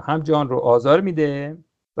اروپا رو هم جهان رو آزار میده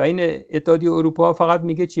و این اتحادیه اروپا فقط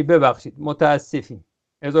میگه چی؟ ببخشید، متاسفیم،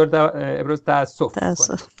 ابراز تأسف.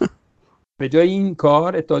 به جای این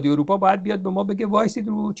کار اتحادیه اروپا باید بیاد به ما بگه وایسید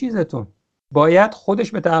رو چیزتون، باید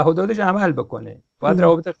خودش به تعهداتش عمل بکنه، باید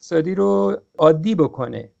روابط اقتصادی رو عادی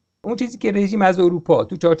بکنه. اون چیزی که رژیم از اروپا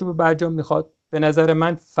تو چارچوب برجام میخواد به نظر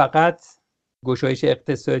من فقط گشایش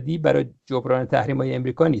اقتصادی برای جبران تحریم‌های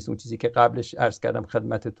امریکا نیست. اون چیزی که قبلش عرض کردم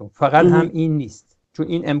خدمتتون فقط هم این نیست، چون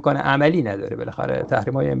این امکان عملی نداره. بالاخره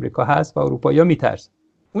تحریم‌های امریکا هست و اروپایی‌ها میترسن.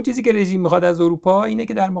 اون چیزی که رژیم میخواد از اروپا اینه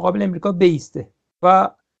که در مقابل امریکا بایسته و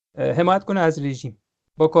حمایت کنه از رژیم،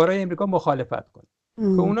 با کارهای امریکا مخالفت کنه.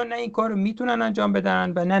 که اونا نه این کارو میتونن انجام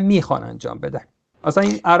بدن و نه میخوان انجام بدن. اصلا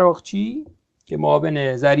این عراقچی که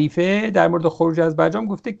معاون ظریفه در مورد خروج از برجام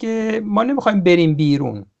گفته که ما نمیخوایم بریم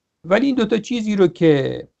بیرون، ولی این دوتا چیزی رو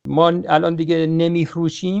که ما الان دیگه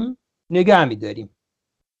نمیفروشیم نگه میداریم.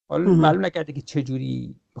 حالا معلوم نکرده که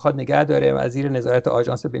چجوری میخواد نگه داره، وزیر نظارت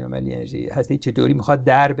آژانس بین‌المللی انرژی هستی چطوری میخواد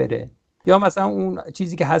در بره. یا مثلا اون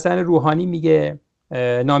چیزی که حسن روحانی میگه،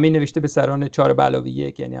 نامه نوشته به سران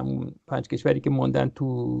 4+1، یعنی همون 5 کشوری که موندن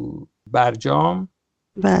تو برجام.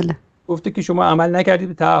 بله. گفته که شما عمل نکردید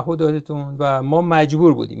به تعهداتتون و ما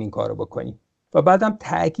مجبور بودیم این کارو بکنیم. و بعدم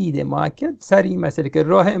تاکید مؤکد سر این مسئله که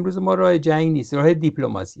راه امروز ما راه جنگ نیست، راه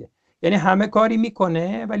دیپلماسیه. یعنی همه کاری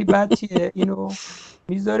میکنه ولی بعد چیه؟ اینو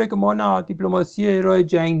میذاره که ما نه، دیپلماسی راه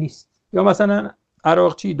جنگ نیست. یا مثلا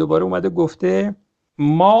عراقچی دوباره اومده گفته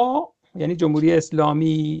ما، یعنی جمهوری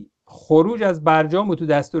اسلامی، خروج از برجام رو تو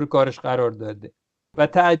دستور کارش قرار داده و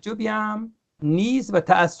تعجبی هم نیست و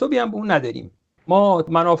تعصبی هم به اون نداریم. ما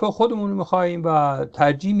منافع خودمون رو میخوایم و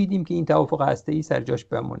ترجیح میدیم که این توافق هسته‌ای سر جاش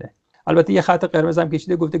بمونه. البته یه خط قرمز هم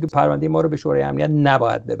کشیده، گفته که پرونده ما رو به شورای امنیت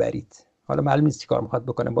نباید ببرید. حالا معلوم نیست چیکار میخواد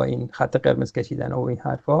بکنه با این خط قرمز کشیدن و این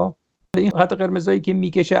حرفا. این خط قرمزایی که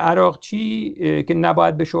میکشه عراقچی که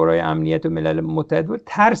نباید به شورای امنیت و ملل متحد بود،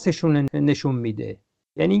 ترسشون نشون میده.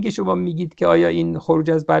 یعنی اینکه شما میگید که آیا این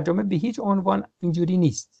خروج از برجامه، به هیچ عنوان اینجوری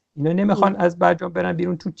نیست. اینا نمیخوان از برجام برن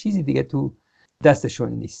بیرون، تو چیزی دیگه تو دستشون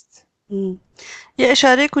نیست. یه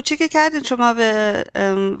اشاره کوچیکی کردید شما به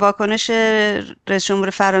واکنش رئیس جمهور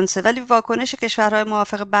فرانسه، ولی واکنش کشورهای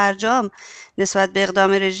موافق برجام نسبت به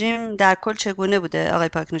اقدام رژیم در کل چگونه بوده آقای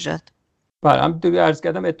پاکنژاد؟ بله، همونطوری عرض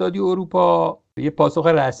کردم اتحادیه اروپا یه پاسخ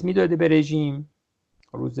رسمی داده به رژیم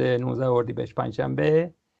روز 19 اردیبهشت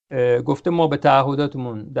پنجشنبه، گفته ما به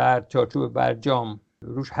تعهداتمون در چارچوب برجام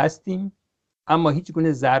روش هستیم، اما هیچ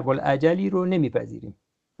گونه ضرب العجلی رو نمیپذیریم.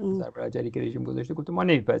 ضرب العجلی که رژیم گذاشته گفته ما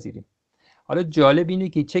نمیپذیریم. حالا جالب اینه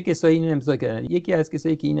که چه کسایی اینو امضا کردن. یکی از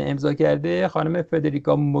کسایی که اینو امضا کرده خانم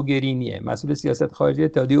فدریکا موگرینیه، مسئول سیاست خارجی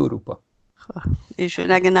اتحادیه اروپا.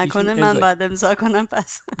 ایشون اگه نکنه من باید امضا کنم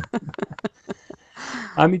پس.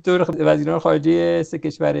 همینطور وزیران خارجه سه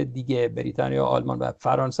کشور دیگه، بریتانیا، آلمان و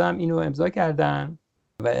فرانسه هم اینو امضا کردن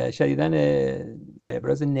و شدیداً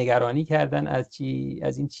ابراز نگرانی کردن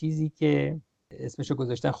از این چیزی که اسمشو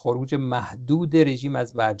گذاشتن خروج محدود رژیم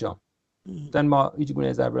از برجام. گفتن ما هیچ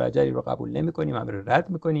گونه ضرب العجلی رو قبول نمی‌کنیم، همه رو رد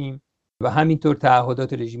می‌کنیم و همینطور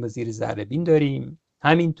تعهدات رژیم رو زیر ذره بین داریم.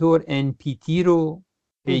 همینطور NPT رو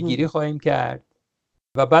پیگیری خواهیم کرد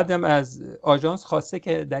و بعدم از آژانس خواسته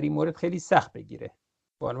که در این مورد خیلی سخت بگیره.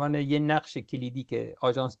 به عنوان یه نقش کلیدی که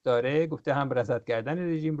آژانس داره، گفته هم رصد کردن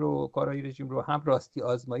رژیم رو، کارهای رژیم رو، هم راستی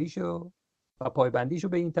آزماییشو و پایبندیشو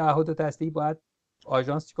به این تعهدات هستی باید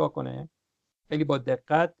آژانس چیکار کنه؟ خیلی با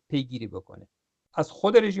دقت پیگیری بکنه. از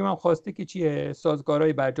خود رژیم هم خواسته که چیه؟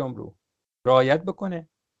 سازگارهای برجام رو رعایت بکنه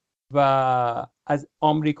و از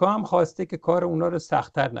آمریکا هم خواسته که کار اونا رو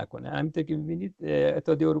سخت‌تر نکنه. همینطور که می‌بینید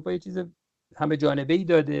اتحادیه اروپا یه چیز همه جانبه‌ای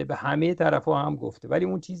داده، به همه طرف‌ها هم گفته، ولی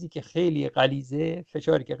اون چیزی که خیلی غلیظه،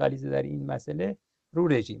 فشاری که غلیظه در این مسئله رو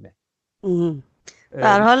رژیمه. به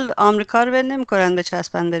هر حال آمریکا رو نمی‌کنن به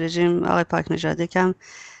چسبن به رژیم. آقای پاکنژاد یکم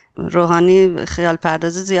روحانی خیال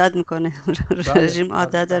پردازی زیاد میکنه. رژیم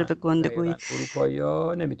عادت داره به گندگویی.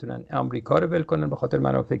 اروپایی‌ها نمیتونن آمریکا رو ول کنن به خاطر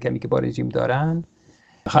منافع کمی که با رژیم دارن.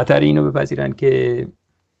 خطر اینو بپذیرن که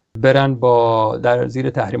برن با در زیر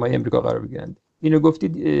تحریم‌های آمریکا قرار بگیرن. اینو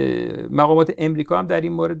گفتید مقامات امریکا هم در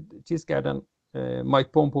این مورد چیز کردن. مایک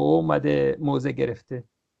پومپئو اومده موضع گرفته.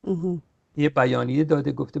 یه بیانیه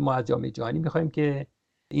داده، گفته ما از جامعه جهانی می‌خوایم که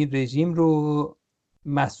این رژیم رو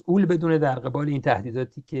مسئول بدونه در قبال این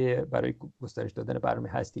تهدیداتی که برای گسترش دادن برنامه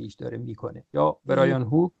هسته‌ایش داره میکنه. یا برایان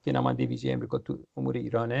هوک که نماینده ویژه امریکا تو امور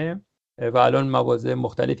ایرانه و الان مواضع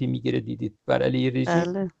مختلفی میگیره، دیدید بر علیه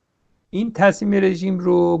رژیم. این تصمیم رژیم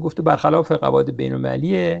رو گفته برخلاف قواعد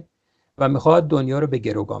بین‌المللیه و میخواد دنیا رو به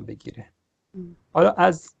گروگان بگیره. حالا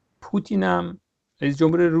از پوتین هم رئیس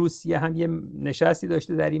جمهور روسیه هم یه نشستی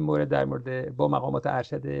داشته در این مورد، در مورد با مقامات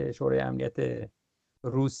ارشد شورای امنیت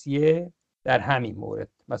روسیه در همین مورد،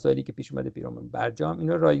 مسائلی که پیش اومده پیرامون برجام،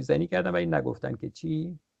 اینا رایزنی کردن و این نگفتن که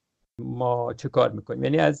چی ما چه کار میکنیم.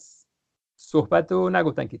 یعنی از صحبت رو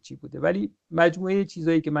نگفتن که چی بوده، ولی مجموعه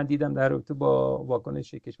چیزایی که من دیدم در رابطه با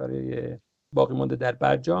واکنش کشورهای باقی مونده در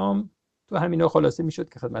برجام تو همینا خلاصه میشد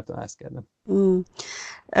که خدمتتون عرض کردم.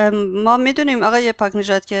 ما میدونیم آقای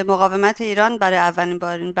پاکنژاد که مقاومت ایران برای اولین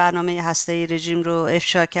بار این برنامه هسته‌ای رژیم رو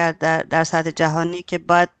افشا کرد در سطح جهانی که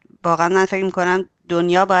باید واقعا من فکر می‌کنم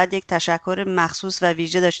دنیا باید یک تشکر مخصوص و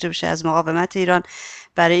ویژه داشته باشه از مقاومت ایران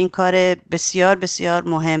برای این کار بسیار بسیار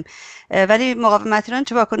مهم. ولی مقاومت ایران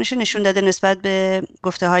چه واکنشی نشون داده نسبت به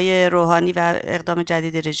گفته‌های روحانی و اقدام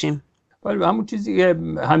جدید رژیم؟ ولی همون چیزی که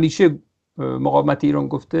همیشه مقاومت ایران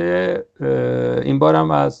گفته، این بار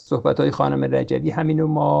هم از صحبت‌های خانم رجبی همینو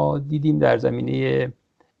ما دیدیم در زمینه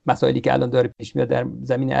مسائلی که الان داره پیش میاد در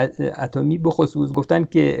زمینه اتمی. بخصوص گفتن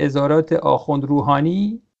که اظهارات آخوند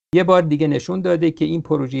روحانی یه بار دیگه نشون داده که این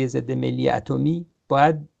پروژه ضد ملی اتمی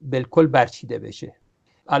باید بالکل برچیده بشه.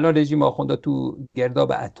 الان رژیم آخوندا تو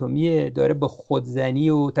گرداب اتمی داره به خودزنی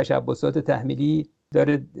و تشبسات تحمیلی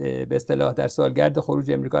داره به اصطلاح در سالگرد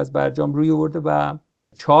خروج امریکا از برجام روی آورده و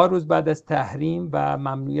 4 روز بعد از تحریم و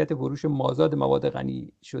ممنوعیت فروش مازاد مواد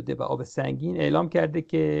غنی شده و آب سنگین اعلام کرده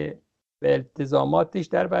که به التزاماتش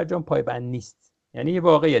در برجام پایبند نیست. یعنی یه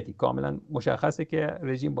واقعیتی کاملا مشخصه که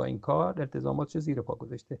رژیم با این کار التزاماتش زیر پا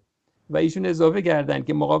گذاشته. و ایشون اضافه کردن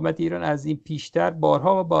که مقاومت ایران از این پیشتر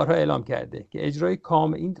بارها و بارها اعلام کرده که اجرای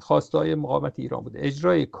کامل، این خواستای مقاومت ایران بوده،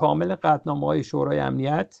 اجرای کامل قطعنامه‌های شورای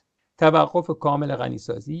امنیت، توقف کامل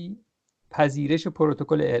غنیسازی، پذیرش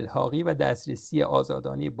پروتکل الحاقی و دسترسی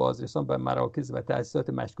آزادانه بازرسان به مراکز و تأسیسات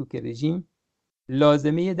مشکوک رژیم،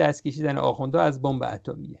 لازمه دست کشیدن آخوندا از بمب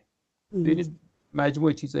اتمیه. ببینید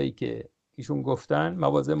مجموعه چیزایی که ایشون گفتن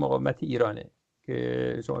مواضع مقاومت ایرانه.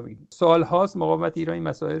 که شما بگید سال هاست مقاومت ایران این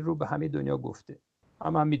مسائل رو به همه دنیا گفته،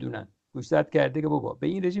 هم میدونن، گوشزد کرده که بابا به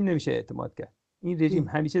این رژیم نمیشه اعتماد کرد. این رژیم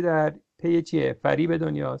همیشه در پی چیه؟ فریب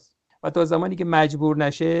دنیاست و تا زمانی که مجبور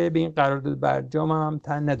نشه به این قرارداد برجام هم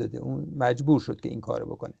تن نداده، اون مجبور شد که این کارو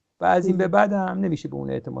بکنه و از این به بعد هم نمیشه به اون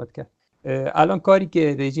اعتماد کرد. الان کاری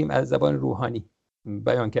که رژیم از زبان روحانی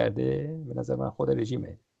بیان کرده، به نظر من خود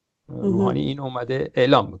رژیمه روحانی این اومده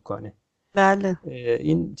اعلام میکنه. بله.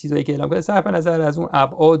 این چیزایی که اعلام کرده صرف نظر از اون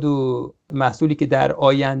ابعاد و محصولی که در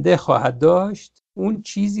آینده خواهد داشت، اون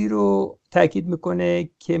چیزی رو تاکید میکنه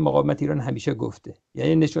که مقاومت ایران همیشه گفته،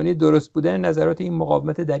 یعنی نشانه درست بودن نظرات این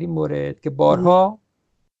مقاومت در این مورد که بارها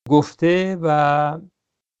گفته و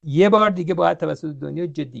یه بار دیگه باید توسط دنیا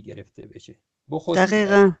جدی گرفته بشه.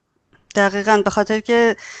 دقیقاً به خاطر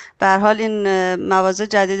که به هر حال این مواضع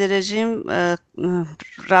جدید رژیم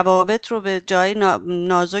روابط رو به جای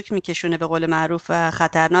نازک میکشونه، به قول معروف، و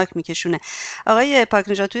خطرناک میکشونه. آقای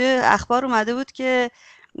پاکنژاد، توی اخبار اومده بود که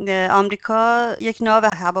آمریکا یک ناو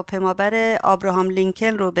هواپیمابر آبراهام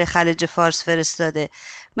لینکن رو به خلیج فارس فرستاده.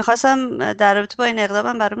 میخواستم در رابطه با این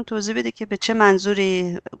اقدامم برام توضیح بده که به چه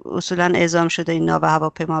منظوری اصولاً اعزام شده این ناو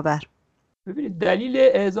هواپیمابر. ببینید دلیل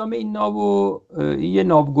اعزام این ناو یه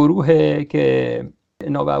ناوگروهه که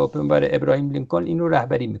ناو هواپیمابر ابراهیم لینکلن اینو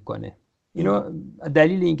رهبری میکنه. اینو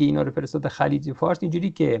دلیل اینکه اینا رو فرستاده خلیج فارس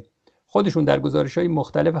اینجوری که خودشون در گزارش‌های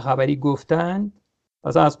مختلف خبری گفتن،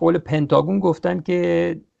 مثلا از قول پنتاگون گفتن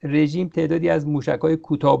که رژیم تعدادی از موشک‌های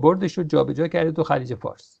کوتاه‌بردش رو جابجا کرده تو خلیج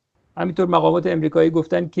فارس. همینطور مقامات آمریکایی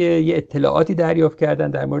گفتن که یه اطلاعاتی دریافت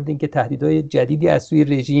کردن در مورد اینکه تهدیدهای جدیدی از سوی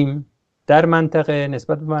رژیم در منطقه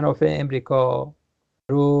نسبت به منافع امریکا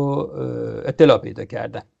رو اطلاع پیدا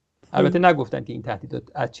کردن. البته نگفتن که این تهدیدات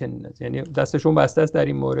از چه، یعنی دستشون بسته است در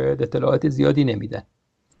این مورد، اطلاعات زیادی نمیدن.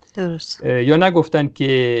 درست. یا نگفتن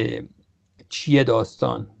که چیه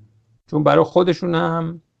داستان، چون برای خودشون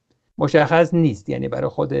هم مشخص نیست، یعنی برای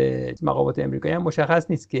خود مقامات امریکایی هم مشخص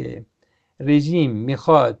نیست که رژیم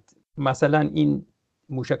میخواد مثلا این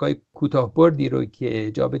موشک‌های کوتاه‌بردی رو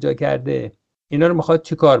که جابجا کرده اینا رو میخواد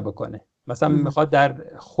چی کار بکنه. مثلا میخواد در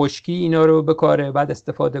خشکی اینا رو بکاره بعد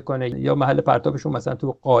استفاده کنه، یا محل پرتابشون مثلا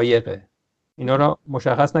تو قایقه. اینا رو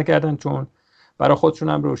مشخص نکردن چون برای خودشون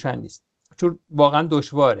هم روشن نیست، چون واقعا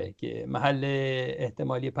دشواره که محل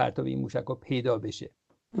احتمالی پرتاب این موشک‌ها پیدا بشه.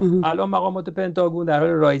 الان مقامات پنتاگون در حال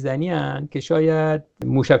رایزنی هستند که شاید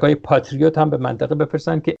موشک‌های پاتریوت هم به منطقه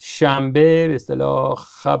بفرستن که شنبه به اصطلاح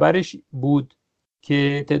خبرش بود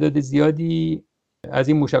که تعداد زیادی از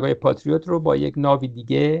این موشک‌های پاتریوت رو با یک ناوی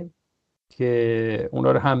دیگه که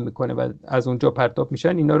اونا رو هم میکنه و از اونجا پرتاب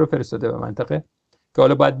میشن اینا رو فرستاده به منطقه، که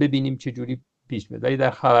حالا باید ببینیم چه جوری پیش میاد، ولی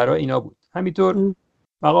در خبرها اینا بود. همینطور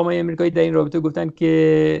مقامات آمریکایی در این رابطه گفتن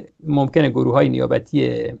که ممکنه گروه‌های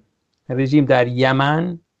نیابتی رژیم در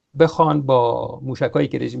یمن بخوان با موشکایی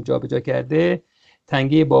که رژیم جابجا کرده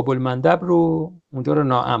تنگه باب المندب رو اونجا رو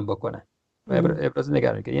ناامن بکنن و ابراز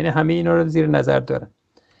نگرانی کنن. یعنی همه اینا رو زیر نظر دارن.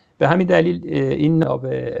 به همین دلیل این ناو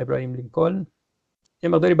ابراهیم لینکلن یه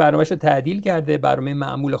مقداری برنامه‌شو تعدیل کرده، برنامه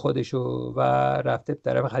معمول خودشو، و رفته به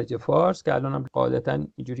طرف خلیج فارس که الان هم قاعدتاً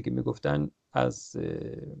اینجوری که میگفتن از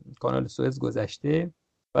کانال سوئز گذشته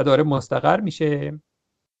و داره مستقر میشه.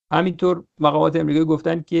 همینطور مقامات آمریکایی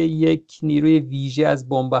گفتن که یک نیروی ویژه از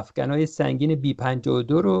بمب افکن‌های سنگین بی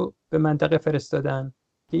 52 رو به منطقه فرستادن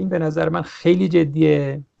که این به نظر من خیلی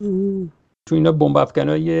جدیه، چون اینا بمب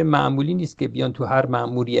افکن‌های معمولی نیست که بیان تو هر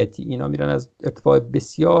مأموریتی، اینا میرن از ارتفاع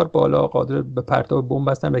بسیار بالا، قادر به پرتاب بمب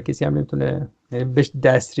هستن و کسی هم نمیتونه بهش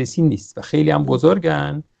دسترسی نیست و خیلی هم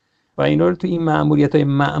بزرگن و اینا رو تو این مأموریت‌های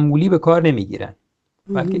معمولی به کار نمیگیرن.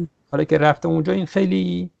 بلکه حالا که رفته اونجا این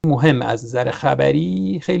خیلی مهمه، از نظر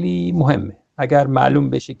خبری خیلی مهمه، اگر معلوم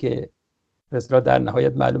بشه که مثلا در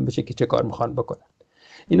نهایت معلوم بشه که چه کار میخوان بکنن.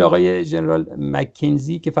 این آقای ژنرال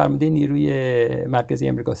مککنزی که فرمانده نیروی مرکزی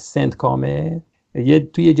آمریکا سنت کامه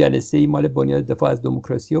توی جلسه مال بنیاد دفاع از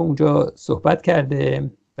دموکراسی اونجا صحبت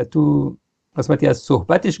کرده و تو قسمتی از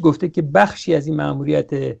صحبتش گفته که بخشی از این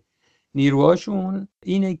مأموریت نیروهاشون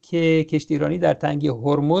اینه که کشتی ایرانی در تنگه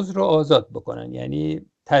هرمز رو آزاد بکنن، یعنی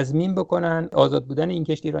تضمین بکنن آزاد بودن این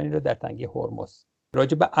کشتی ایرانی رو در تنگه هرمز.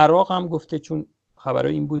 راجع به عراق هم گفته، چون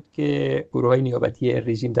خبرها این بود که گروه‌های نیابتی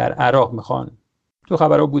رژیم در عراق میخوان، تو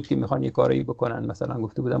خبرها بود که میخوان یه کاری بکنن، مثلا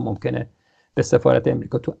گفته بودن ممکنه به سفارت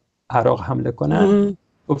امریکا تو عراق حمله کنن.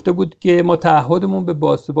 گفته بود که ما تعهدمون به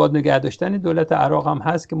باثبات نگه داشتن دولت عراق هم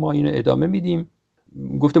هست که ما اینو ادامه میدیم.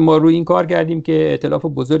 گفته ما روی این کار کردیم که ائتلاف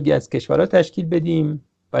بزرگی از کشورها تشکیل بدیم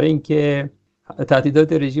برای اینکه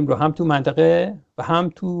تهدیدات رژیم رو هم تو منطقه و هم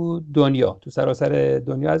تو دنیا، تو سراسر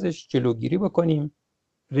دنیا ازش جلوگیری بکنیم،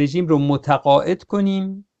 رژیم رو متقاعد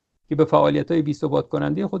کنیم که به فعالیت‌های بی‌ثبات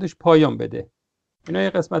کننده خودش پایان بده. اینا یه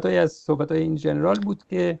قسمت‌هایی از صحبت‌های این ژنرال بود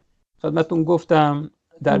که خدمتتون گفتم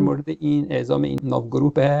در مورد این اعزام این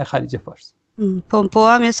ناوگروه به خلیج فارس. پومپئو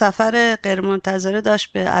هم یه سفر غیرمنتظره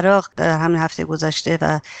داشت به عراق همین هفته گذشته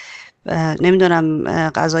و نمیدونم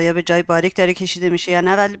قضایا به جای باریک داره کشیده میشه یا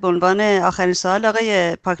نه، ولی به عنوان آخرین سوال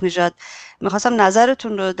آقای پاکنژاد میخواستم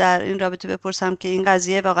نظرتون رو در این رابطه بپرسم که این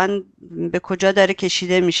قضیه واقعا به کجا داره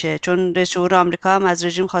کشیده میشه، چون رئیس جمهور آمریکا هم از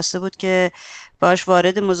رژیم خواسته بود که باش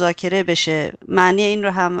وارد مذاکره بشه. معنی این رو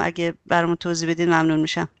هم اگه برامون توضیح بدین ممنون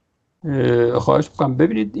میشم. خواهش میکنم.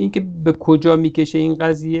 ببینید این که به کجا میکشه این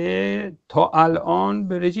قضیه تا الان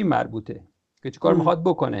به رژیم مربوطه که چیکار میخواد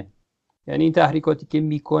بکنه. یعنی این تحریکاتی که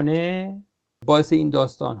میکنه باعث این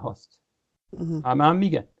داستان هاست. هم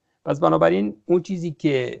میگن. پس بنابراین اون چیزی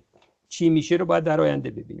که چی میشه رو باید در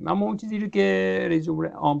آینده ببینیم. اما اون چیزی رو که رئیس جمهور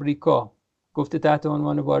آمریکا گفته تحت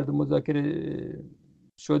عنوان وارد مذاکره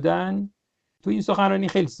شدن، تو این سخنرانی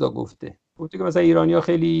خیلی چیزا گفته که مثلا ایرانی‌ها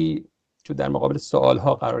خیلی، چون در مقابل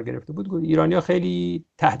سوال‌ها قرار گرفته بود، گفت ایرانی‌ها خیلی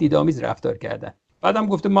تهدیدآمیز رفتار کردن. بعدم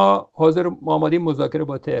گفته ما حاضر آماده مذاکره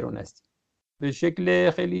با تهران هستیم. به شکل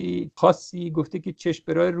خیلی خاصی گفته که چشم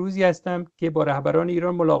به راه روزی هستم که با رهبران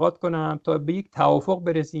ایران ملاقات کنم تا به یک توافق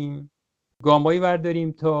برسیم، گامایی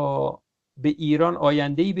برداریم تا به ایران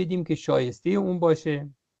آینده‌ای بدیم که شایسته اون باشه.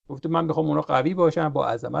 گفته من میخوام اونا قوی باشن، با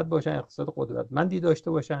عظمت باشن، اقتصاد قدرتمندی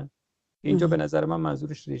داشته باشن. اینجا به نظر من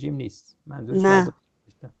منظورش رژیم نیست، منظورش نه.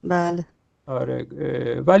 بله. آره،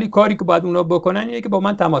 ولی کاری که باید اونا بکنن اینه که با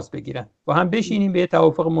من تماس بگیرن، با هم بشینیم به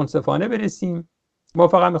توافق منصفانه برسیم. ما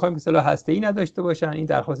فقط میخوایم که سلاح هسته‌ای نداشته باشن، این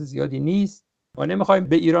درخواست زیادی نیست. ما نمیخوایم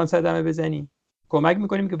به ایران صدمه بزنیم، کمک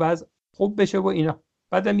میکنیم که وضع خوب بشه و اینا.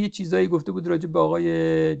 بعدم یه چیزایی گفته بود راجع به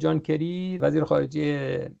آقای جان کری، وزیر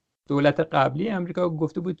خارجه دولت قبلی آمریکا،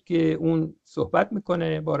 گفته بود که اون صحبت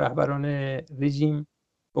میکنه با رهبران رژیم،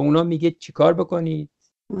 به اونا میگه چیکار بکنید،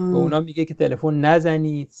 به اونا میگه که تلفن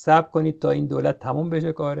نزنید، صبر کنید تا این دولت تموم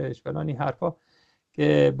بشه کارش، فلان این حرفا.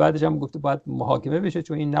 که بعدش هم گفته باید محاکمه بشه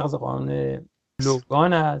چون این نقض قانون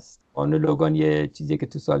لوگان است. قانون لوگان یه چیزی که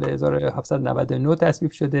تو سال 1799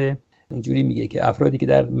 تصویب شده، اینجوری میگه که افرادی که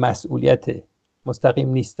در مسئولیت مستقیم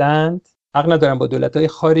نیستند حق ندارن با دولت‌های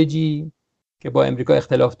خارجی که با امریکا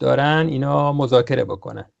اختلاف دارن اینا مذاکره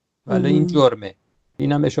بکنن، ولی این جرمه.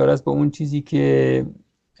 اینم اشاره است به اون چیزی که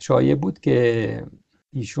شایع بود که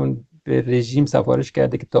ایشون به رژیم سفارش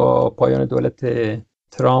کرده که تا پایان دولت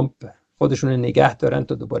ترامپ خودشون نگه دارن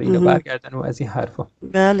تا دوباره اینو برگردن و از این حرفا.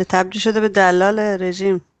 بله، تبدیل شده به دلال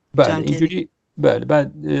رژیم. بله اینجوری. بله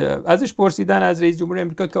بعد ازش پرسیدن از رئیس جمهور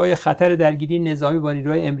آمریکا که آیا خطر درگیری نظامی با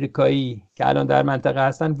نیروهای آمریکایی که الان در منطقه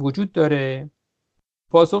هستن وجود داره؟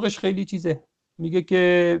 پاسخش خیلی چیزه، میگه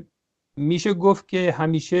که میشه گفت که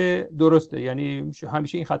همیشه درسته، یعنی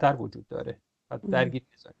همیشه این خطر وجود داره، درگیری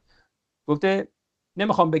نظامی. گفته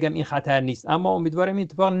نمیخوام بگم این خطر نیست، اما امیدوارم این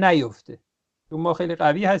اتفاق نیفته، چون ما خیلی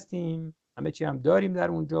قوی هستیم، همه چی هم داریم در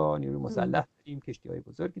اونجا، نیروی مسلح داریم، کشتی‌های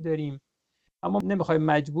بزرگی داریم، اما نمیخوایم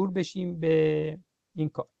مجبور بشیم به این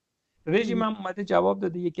کار. رژیم هم اومده جواب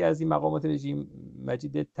داده. یکی از این مقامات رژیم،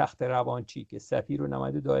 مجید تخت روانچی که سفیر و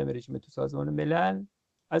نماینده دائم رژیم تو سازمان ملل،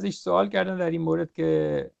 ازش سوال کردن در این مورد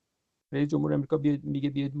که رئیس جمهور آمریکا میگه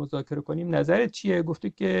بیاید مذاکره کنیم، نظرت چیه؟ گفته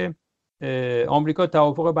که آمریکا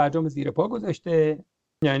توافق برجام زیر پا گذاشته.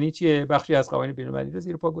 یعنی چیه؟ بخشی از قوانین بین‌المللی رو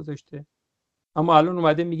زیر پا گذاشته، اما الان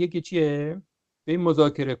اومده میگه که چیه؟ بریم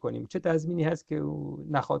مذاکره کنیم. چه تضمینی هست که او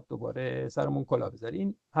نخواد دوباره سرمون کلاه بذاره؟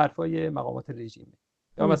 این حرفای مقامات رژیمه.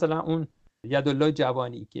 یا مثلا اون یدالله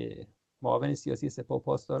جوانی که معاون سیاسی سپاه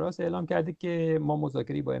پاسداران اعلام کرده که ما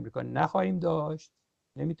مذاکره با آمریکا نخواهیم داشت،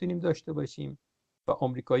 نمیتونیم داشته باشیم و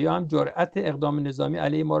آمریکایی‌ها هم جرأت اقدام نظامی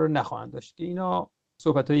علیه ما رو نخواهند داشت. که اینا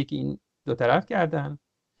صحبتایی که این دو طرف کردن.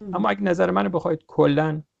 اما اگه نظر منو بخواید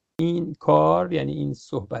کلا این کار، یعنی این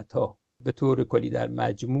صحبت‌ها به طور کلی در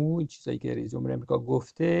مجموع، این چیزایی که رئیس جمهور آمریکا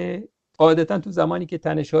گفته، قاعدتاً تو زمانی که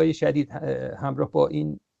تنش‌های شدید همراه با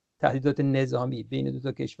این تهدیدات نظامی بین دو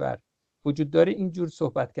تا کشور وجود داره، اینجور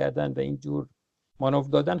صحبت کردن و اینجور مانور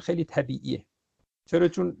دادن خیلی طبیعیه. چرا؟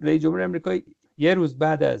 چون رئیس جمهور آمریکا یه روز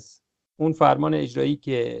بعد از اون فرمان اجرایی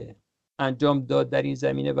که انجام داد در این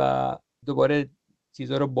زمینه و دوباره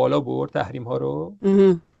چیزا رو بالا برد، تحریم‌ها رو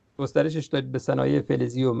گسترشش داد به صنایع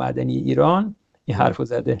فلزی و معدنی ایران، این حرفو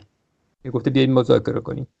زده. گفته بیایید مذاکره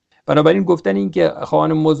کنیم. بنابراین گفتن این که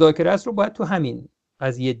خواهان مذاکره است رو باید تو همین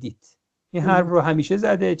قضیه دید. این حرف رو همیشه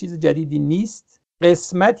زده، چیز جدیدی نیست.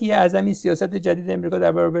 قسمتی از همین سیاست جدید امریکا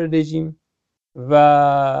در برابر رژیم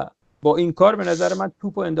و با این کار به نظر من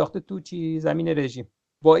توپو انداخته تو زمین رژیم.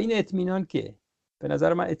 با این اطمینان که به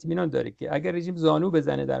نظر من اطمینان داره که اگر رژیم زانو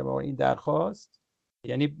بزنه در مورد این درخواست،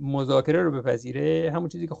 یعنی مذاکره رو بپذیره، همون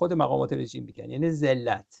چیزی که خود مقامات رژیم میگن، یعنی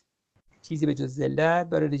ذلت. چیزی به جز ذلت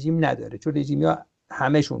برای رژیم نداره، چون رژیم‌ها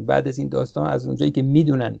همشون بعد از این داستان از اونجایی که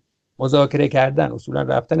میدونن مذاکره کردن، اصولا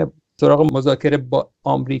رفتن سراغ مذاکره با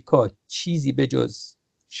آمریکا چیزی به جز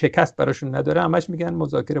شکست براشون نداره، همش میگن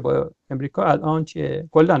مذاکره با آمریکا الان چیه؟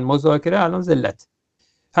 کلاً مذاکره الان ذلت.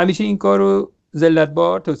 همیشه این کارو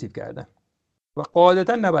ذلت‌بار توصیف کردن و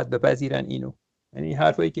قاعدتاً نباید بپذیرن اینو. یعنی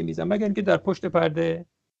حرفایی که میزنن مگر اینکه در پشت پرده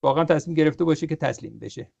واقعا تصمیم گرفته باشه که تسلیم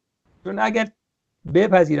بشه. چون اگر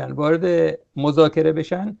بپذیرن وارد مذاکره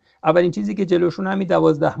بشن، اولین چیزی که جلوشون همین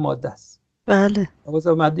 12 ماده است. بله.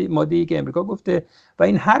 12 ماده‌ای که امریکا گفته و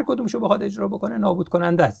این هر کدومشو بخواد اجرا بکنه نابود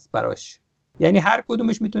کننده است براش. یعنی هر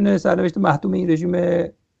کدومش میتونه سرنوشت محتوم این رژیم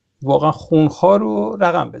واقعا خونخوار رو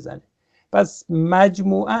رقم بزنه. پس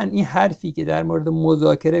مجموعاً این حرفی که در مورد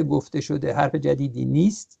مذاکره گفته شده حرف جدیدی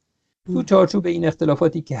نیست. تو چارچوب این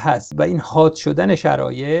اختلافاتی که هست و این حاد شدن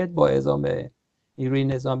شرایط با اعزام نیروی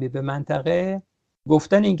نظامی به منطقه،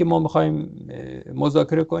 گفتن این که ما میخوایم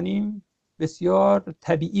مذاکره کنیم بسیار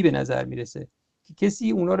طبیعی به نظر میرسه که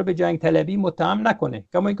کسی اونا رو به جنگ طلبی متهم نکنه،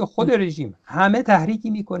 کما اینکه خود رژیم همه تحریکی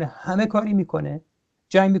میکنه، همه کاری میکنه،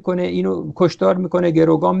 جنگ میکنه، اینو کشتار میکنه،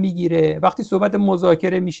 گروگان میگیره. وقتی صحبت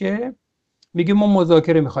مذاکره میشه میگه ما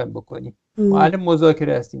مذاکره میخوایم بکنیم، ما اهل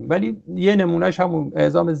مذاکره هستیم. ولی یه نمونهش همون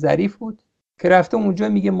اعزام ظریف بود که رفته اونجا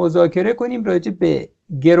میگه مذاکره کنیم راجع به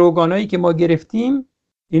گروگانایی که ما گرفتیم،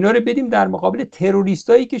 اینا رو بدیم در مقابل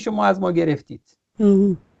تروریستایی که شما از ما گرفتید.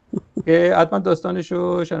 که حتما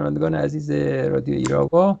داستانشو شنوندگان عزیز رادیو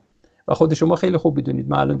ایراوا و خود شما خیلی خوب بدونید،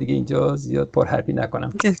 من الان دیگه اینجا زیاد پرحرفی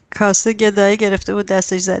نکنم. که کاسه گدایی گرفته بود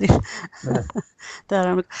دستش ظریف.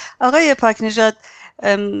 آقای پاکنژاد،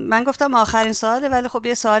 من گفتم آخرین سواله، ولی خب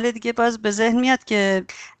یه سوال دیگه باز به ذهن میاد که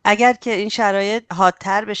اگر که این شرایط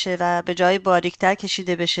حادتر بشه و به جای باریکتر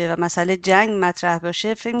کشیده بشه و مسئله جنگ مطرح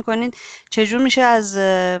باشه، فکر می‌کنین چجور میشه از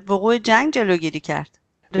وقوع جنگ جلوگیری کرد؟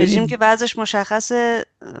 رژیم که وضعش مشخصه،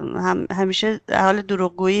 همیشه حال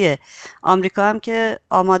دروغگوییه. آمریکا هم که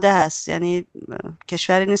آماده هست، یعنی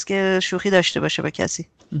کشوری نیست که شوخی داشته باشه با کسی.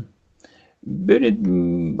 برید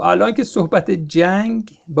الان که صحبت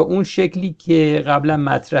جنگ به اون شکلی که قبلا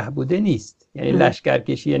مطرح بوده نیست، یعنی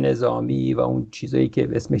لشکرکشی نظامی و اون چیزایی که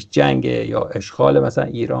اسمش جنگه یا اشغال مثلا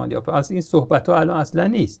ایران یا اصلا این صحبت ها الان اصلا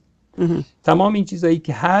نیست. تمام این چیزایی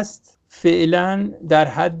که هست فعلا در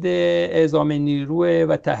حد اعزام نیروی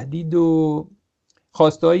و تهدید و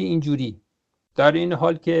خواستهای اینجوری، در این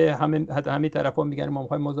حال که همه طرفا میگن ما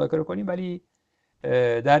میخوایم مذاکره کنیم، ولی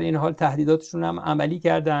در این حال تهدیداتشون هم عملی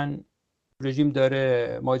کردن. رژیم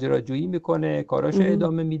داره ماجراجویی میکنه، کاراش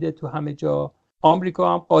ادامه میده تو همه جا.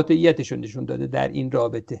 آمریکا هم قاطعیتش نشون داده در این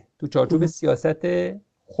رابطه تو چارچوب سیاست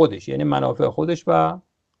خودش، یعنی منافع خودش و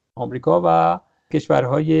آمریکا و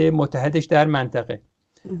کشورهای متحدش در منطقه.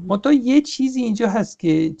 منتها یه چیزی اینجا هست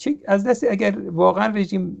که از دست اگر واقعا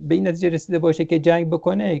رژیم به این نتیجه رسیده باشه که جنگ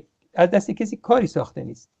بکنه، از دست کسی کاری ساخته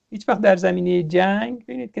نیست. هیچ وقت در زمینه جنگ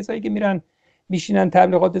ببینید کسایی که میشینن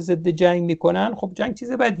تبلیغات ضد جنگ میکنن، خب جنگ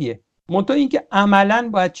چیز بدیه. منتها اینکه عملاً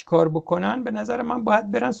باید چی کار بکنن، به نظر من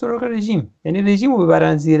باید برن سراغ رژیم، یعنی رژیم رو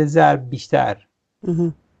ببرن زیر ضرب بیشتر،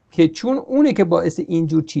 که چون اونه که باعث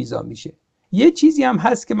اینجور چیزا میشه. یه چیزی هم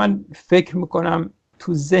هست که من فکر میکنم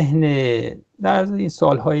تو ذهن در این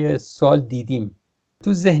سال دیدیم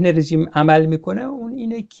تو ذهن رژیم عمل میکنه، اون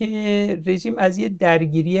اینه که رژیم از یه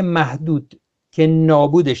درگیری محدود که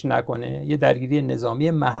نابودش نکنه، یه درگیری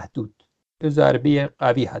نظامی محدود، یه ضربه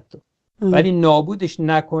قوی حتی، ولی نابودش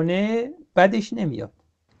نکنه بدش نمیاد.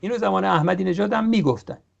 اینو زمان احمدی نژاد هم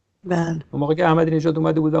میگفتن. بله. اون موقع که احمدی نژاد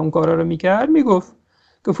اومده بود و اون کارا رو میکرد، میگفت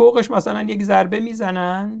که فوقش مثلا یک ضربه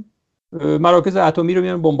میزنن، مراکز اتمی رو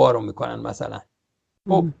میان بمبارون میکنن مثلا.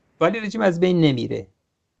 خب ولی رژیم از بین نمیره،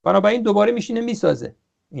 بنابراین دوباره میشینه میسازه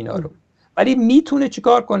اینا رو. ولی میتونه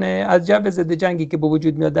چیکار کنه؟ از جو ضد جنگی که به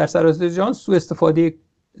وجود میاد در سراسر جهان سوء استفاده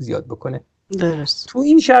زیاد بکنه. درست. تو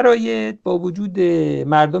این شرایط با وجود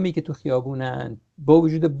مردمی که تو خیابونن، با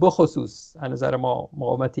وجود بخصوص از نظر ما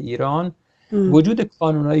مقاومت ایران، وجود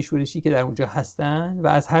کانونهای شورشی که در اونجا هستن و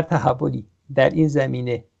از هر تحولی در این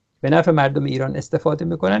زمینه به نفع مردم ایران استفاده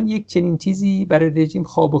میکنن، یک چنین چیزی برای رژیم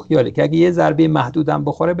خواب و خیاله که اگه یه ضربه محدودم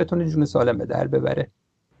بخوره بتونه جون سالم به در ببره.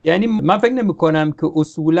 یعنی من فکر نمی‌کنم که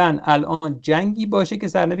اصولاً الان جنگی باشه که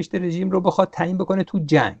سرنوشت رژیم رو بخواد تعیین بکنه تو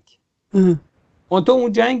جنگ.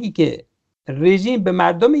 اون جنگی که رژیم به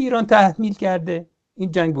مردم ایران تحمیل کرده،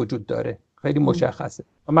 این جنگ وجود داره، خیلی مشخصه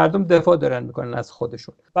و مردم دفاع دارن میکنن از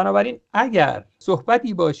خودشون. بنابراین اگر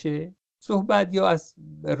صحبتی باشه، صحبت یا از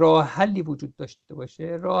راه حلی وجود داشته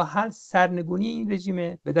باشه، راه حل سرنگونی این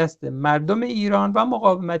رژیم به دست مردم ایران و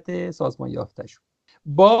مقاومت سازمان یافته‌شون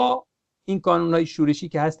با این کانونهای شورشی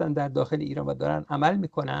که هستن در داخل ایران و دارن عمل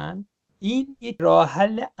میکنن. این یک راه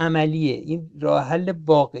حل عملیه، این راه حل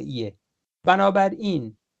واقعیه.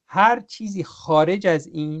 بنابراین هر چیزی خارج از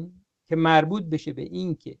این که مربوط بشه به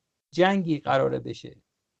این که جنگی قراره بشه،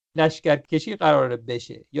 لشکرکشی قراره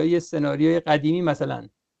بشه، یا یه سناریوی قدیمی مثلا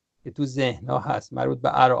که تو ذهن‌ها هست مربوط به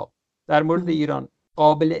عراق در مورد ایران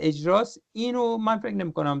قابل اجراست، اینو من فکر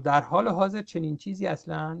نمی‌کنم در حال حاضر چنین چیزی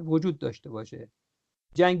اصلا وجود داشته باشه.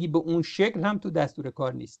 جنگی به اون شکل هم تو دستور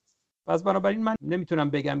کار نیست. پس بنابراین من نمیتونم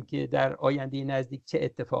بگم که در آینده نزدیک چه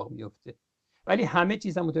اتفاق میفته، ولی همه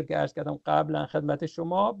چیز همونطور که عرض کردم قبلا خدمت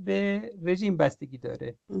شما به رژیم بستگی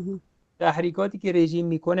داره. تحریکاتی که رژیم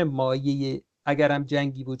میکنه مایه اگرم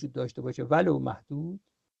جنگی وجود داشته باشه ولو محدود،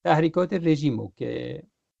 تحریکات رژیمو که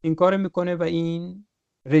این کار میکنه و این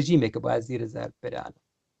رژیمه که باید زیر ضرب بره.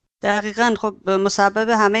 دقیقاً. خب مسبب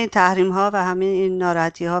همه این تحریم ها و همه این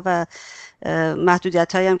ناراحتی ها و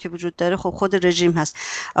محدودیت هایی هم که وجود داره خب خود رژیم هست.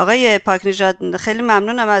 آقای پاکنژاد خیلی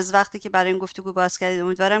ممنونم از وقتی که برای این گفتگو باز کردید.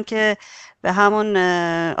 امیدوارم که به همون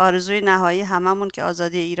آرزوی نهایی هممون که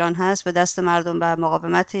آزادی ایران هست به دست مردم و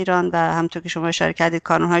مقاومت ایران و همونطور که شما اشاره کردید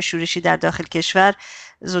کانون‌های شورشی در داخل کشور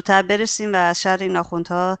زودتر برسیم و از شر این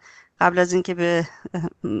آخوندها قبل از اینکه به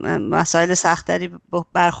مسائل سخت‌تری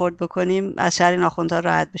برخورد بکنیم از شر این آخوندها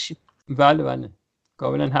راحت بشیم. بله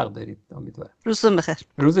کاملا حق دارید. امیدوارم. روزتون بخیر.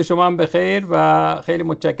 روز شما هم بخیر و خیلی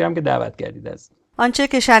متشکرم که دعوت کردید. از آنچه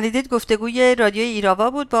که شنیدید گفتگوی رادیوی ایراوا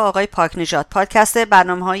بود با آقای پاکنژاد. پادکست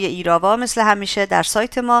برنامه‌های ایراوا مثل همیشه در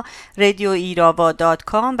سایت ما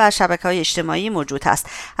radioirava.com و شبکه‌های اجتماعی موجود هست.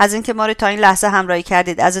 از اینکه ما رو تا این لحظه همراهی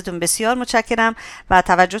کردید ازتون بسیار متشکرم و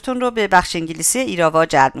توجهتون رو به بخش انگلیسی ایراوا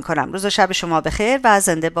جلب می‌کنم. روز و شب شما بخیر و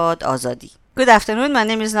زنده باد آزادی. Good afternoon, my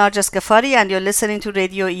name is Narjas Ghaffari and you're listening to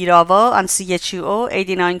Radio Irava on CHUO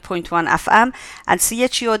 89.1 FM and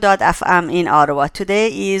CHUO.FM in Ottawa. Today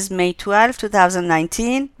is May 12,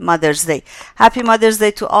 2019, Mother's Day. Happy Mother's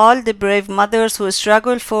Day to all the brave mothers who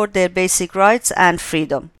struggle for their basic rights and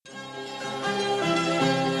freedom.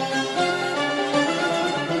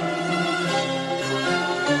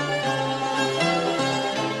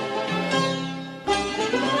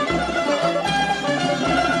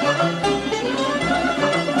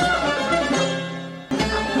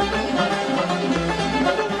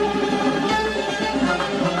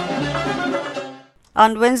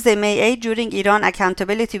 On Wednesday, May 8, during Iran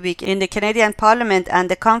Accountability Week in the Canadian Parliament and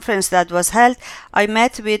the conference that was held, I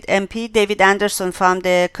met with MP David Anderson from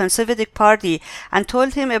the Conservative Party and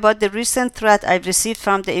told him about the recent threat I've received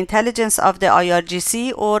from the intelligence of the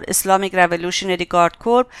IRGC or Islamic Revolutionary Guard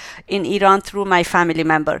Corps in Iran through my family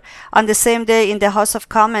member. On the same day, in the House of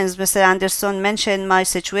Commons, Mr. Anderson mentioned my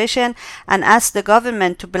situation and asked the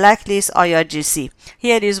government to blacklist IRGC.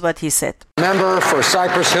 Here is what he said. Member for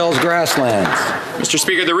Cypress Hills Grasslands. Mr.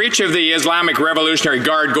 Speaker, the reach of the Islamic Revolutionary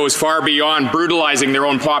Guard goes far beyond brutalizing their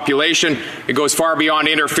own population. It goes far beyond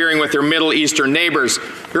interfering with their Middle Eastern neighbors.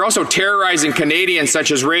 They're also terrorizing Canadians such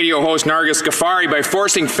as radio host Nargis Ghaffari by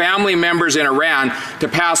forcing family members in Iran to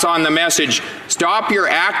pass on the message, stop your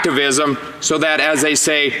activism so that, as they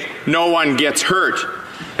say, no one gets hurt.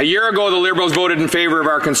 A year ago, the Liberals voted in favor of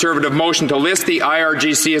our Conservative motion to list the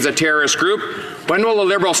IRGC as a terrorist group. When will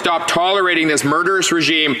the Liberals stop tolerating this murderous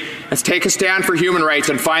regime and take a stand for human rights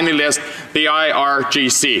and finally list the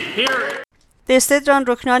IRGC? The state-run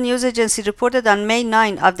Rukna News Agency reported on May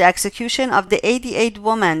 9 of the execution of the 88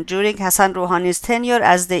 women during Hassan Rouhani's tenure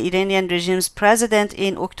as the Iranian regime's president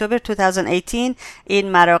in October 2018 in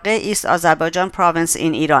Maraghe, East Azerbaijan province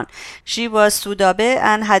in Iran. She was Sudabe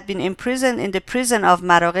and had been imprisoned in the prison of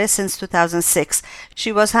Maraghe since 2006.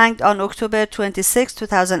 She was hanged on October 26,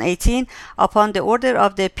 2018 upon the order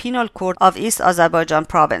of the Penal Court of East Azerbaijan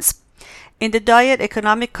province. In the dire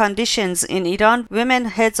economic conditions in Iran, women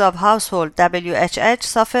heads of household (WHH)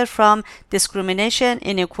 suffer from discrimination,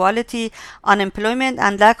 inequality, unemployment,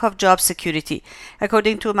 and lack of job security.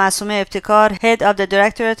 According to Masumeh Iftikhar, head of the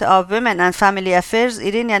Directorate of Women and Family Affairs,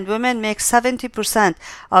 Iranian women make 70%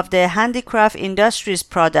 of the handicraft industry's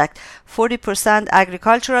product, 40%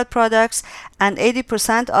 agricultural products, and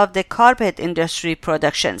 80% of the carpet industry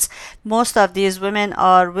productions. Most of these women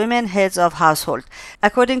are women heads of household.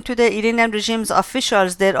 According to the Iranian regime's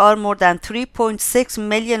officials, there are more than 3.6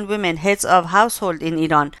 million women heads of household in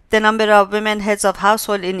Iran. The number of women heads of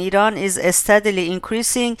household in Iran is steadily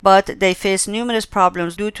increasing, but they face numerous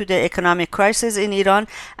problems due to the economic crisis in Iran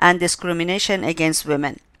and discrimination against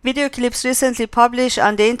women. Video clips recently published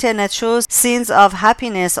on the internet shows scenes of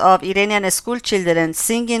happiness of Iranian school children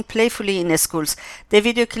singing playfully in schools. The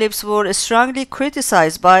video clips were strongly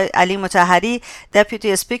criticized by Ali Motahhari,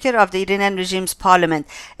 Deputy Speaker of the Iranian regime's parliament.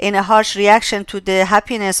 In a harsh reaction to the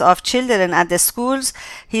happiness of children at the schools,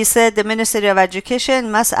 he said the Ministry of Education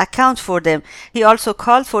must account for them. He also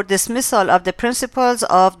called for dismissal of the principals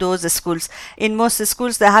of those schools. In most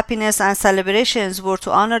schools, the happiness and celebrations were to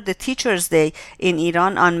honor the Teachers' Day in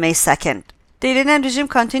Iran on May 2nd. The Iranian regime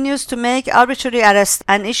continues to make arbitrary arrests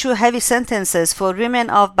and issue heavy sentences for women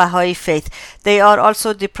of Baha'i faith. They are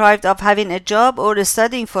also deprived of having a job or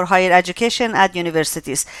studying for higher education at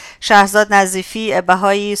universities. Shahzad Nazifi, a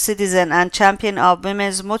Baha'i citizen and champion of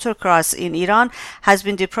women's motocross in Iran, has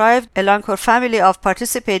been deprived, along her family, of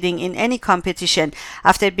participating in any competition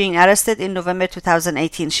after being arrested in November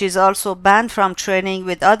 2018. She is also banned from training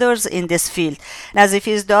with others in this field.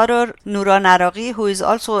 Nazifi's daughter, Noura Naraqi, who is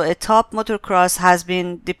also a top motocross, has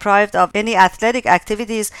been deprived of any athletic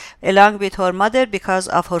activities along with her mother because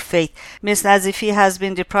of her faith. Ms. Nazifi has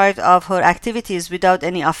been deprived of her activities without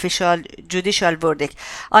any official judicial verdict.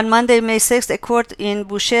 On Monday, May 6th, a court in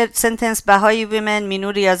Bushehr sentenced Baha'i women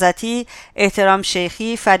Minur Riyazati, Ehtaram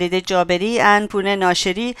Sheikhi, Faride Jaberi, and Pune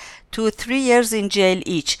Nashiri to 3 years in jail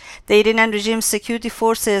each. The Iranian regime's security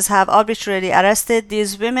forces have arbitrarily arrested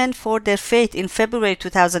these women for their faith in February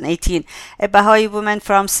 2018. A Baha'i woman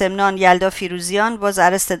from Semnan, Yalda Firuzian, was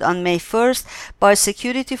arrested on May 1st by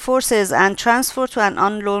security forces and transferred to an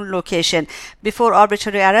unknown location. Before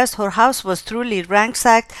arbitrary arrest, her house was thoroughly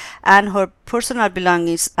ransacked and her personal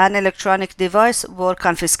belongings and electronic device were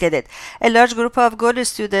confiscated. A large group of Goli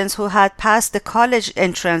students who had passed the college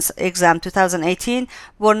entrance exam 2018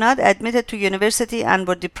 were not admitted to university and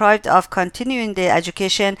were deprived of continuing their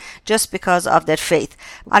education just because of their faith.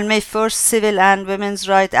 On May 1st, civil and women's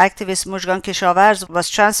rights activist Mujgan Keshavarz was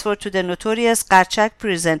transferred to the notorious Qarchak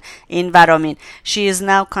prison in Varamin. She is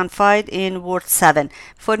now confined in Ward 7.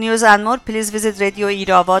 For news and more, please visit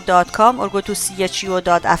radioirava.com or go to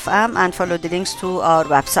chu.fm and follow the links to our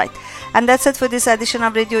website. And that's it for this edition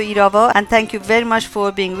of Radio Irava, and thank you very much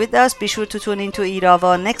for being with us. Be sure to tune into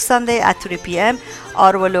Irava next Sunday at 3 p.m.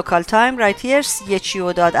 our local time right here,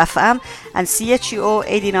 chu.fm and chu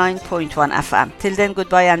 89.1 FM. Till then,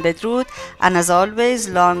 goodbye and bedrood, and as always,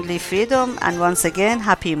 long live freedom, and once again,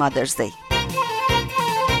 happy Mother's Day.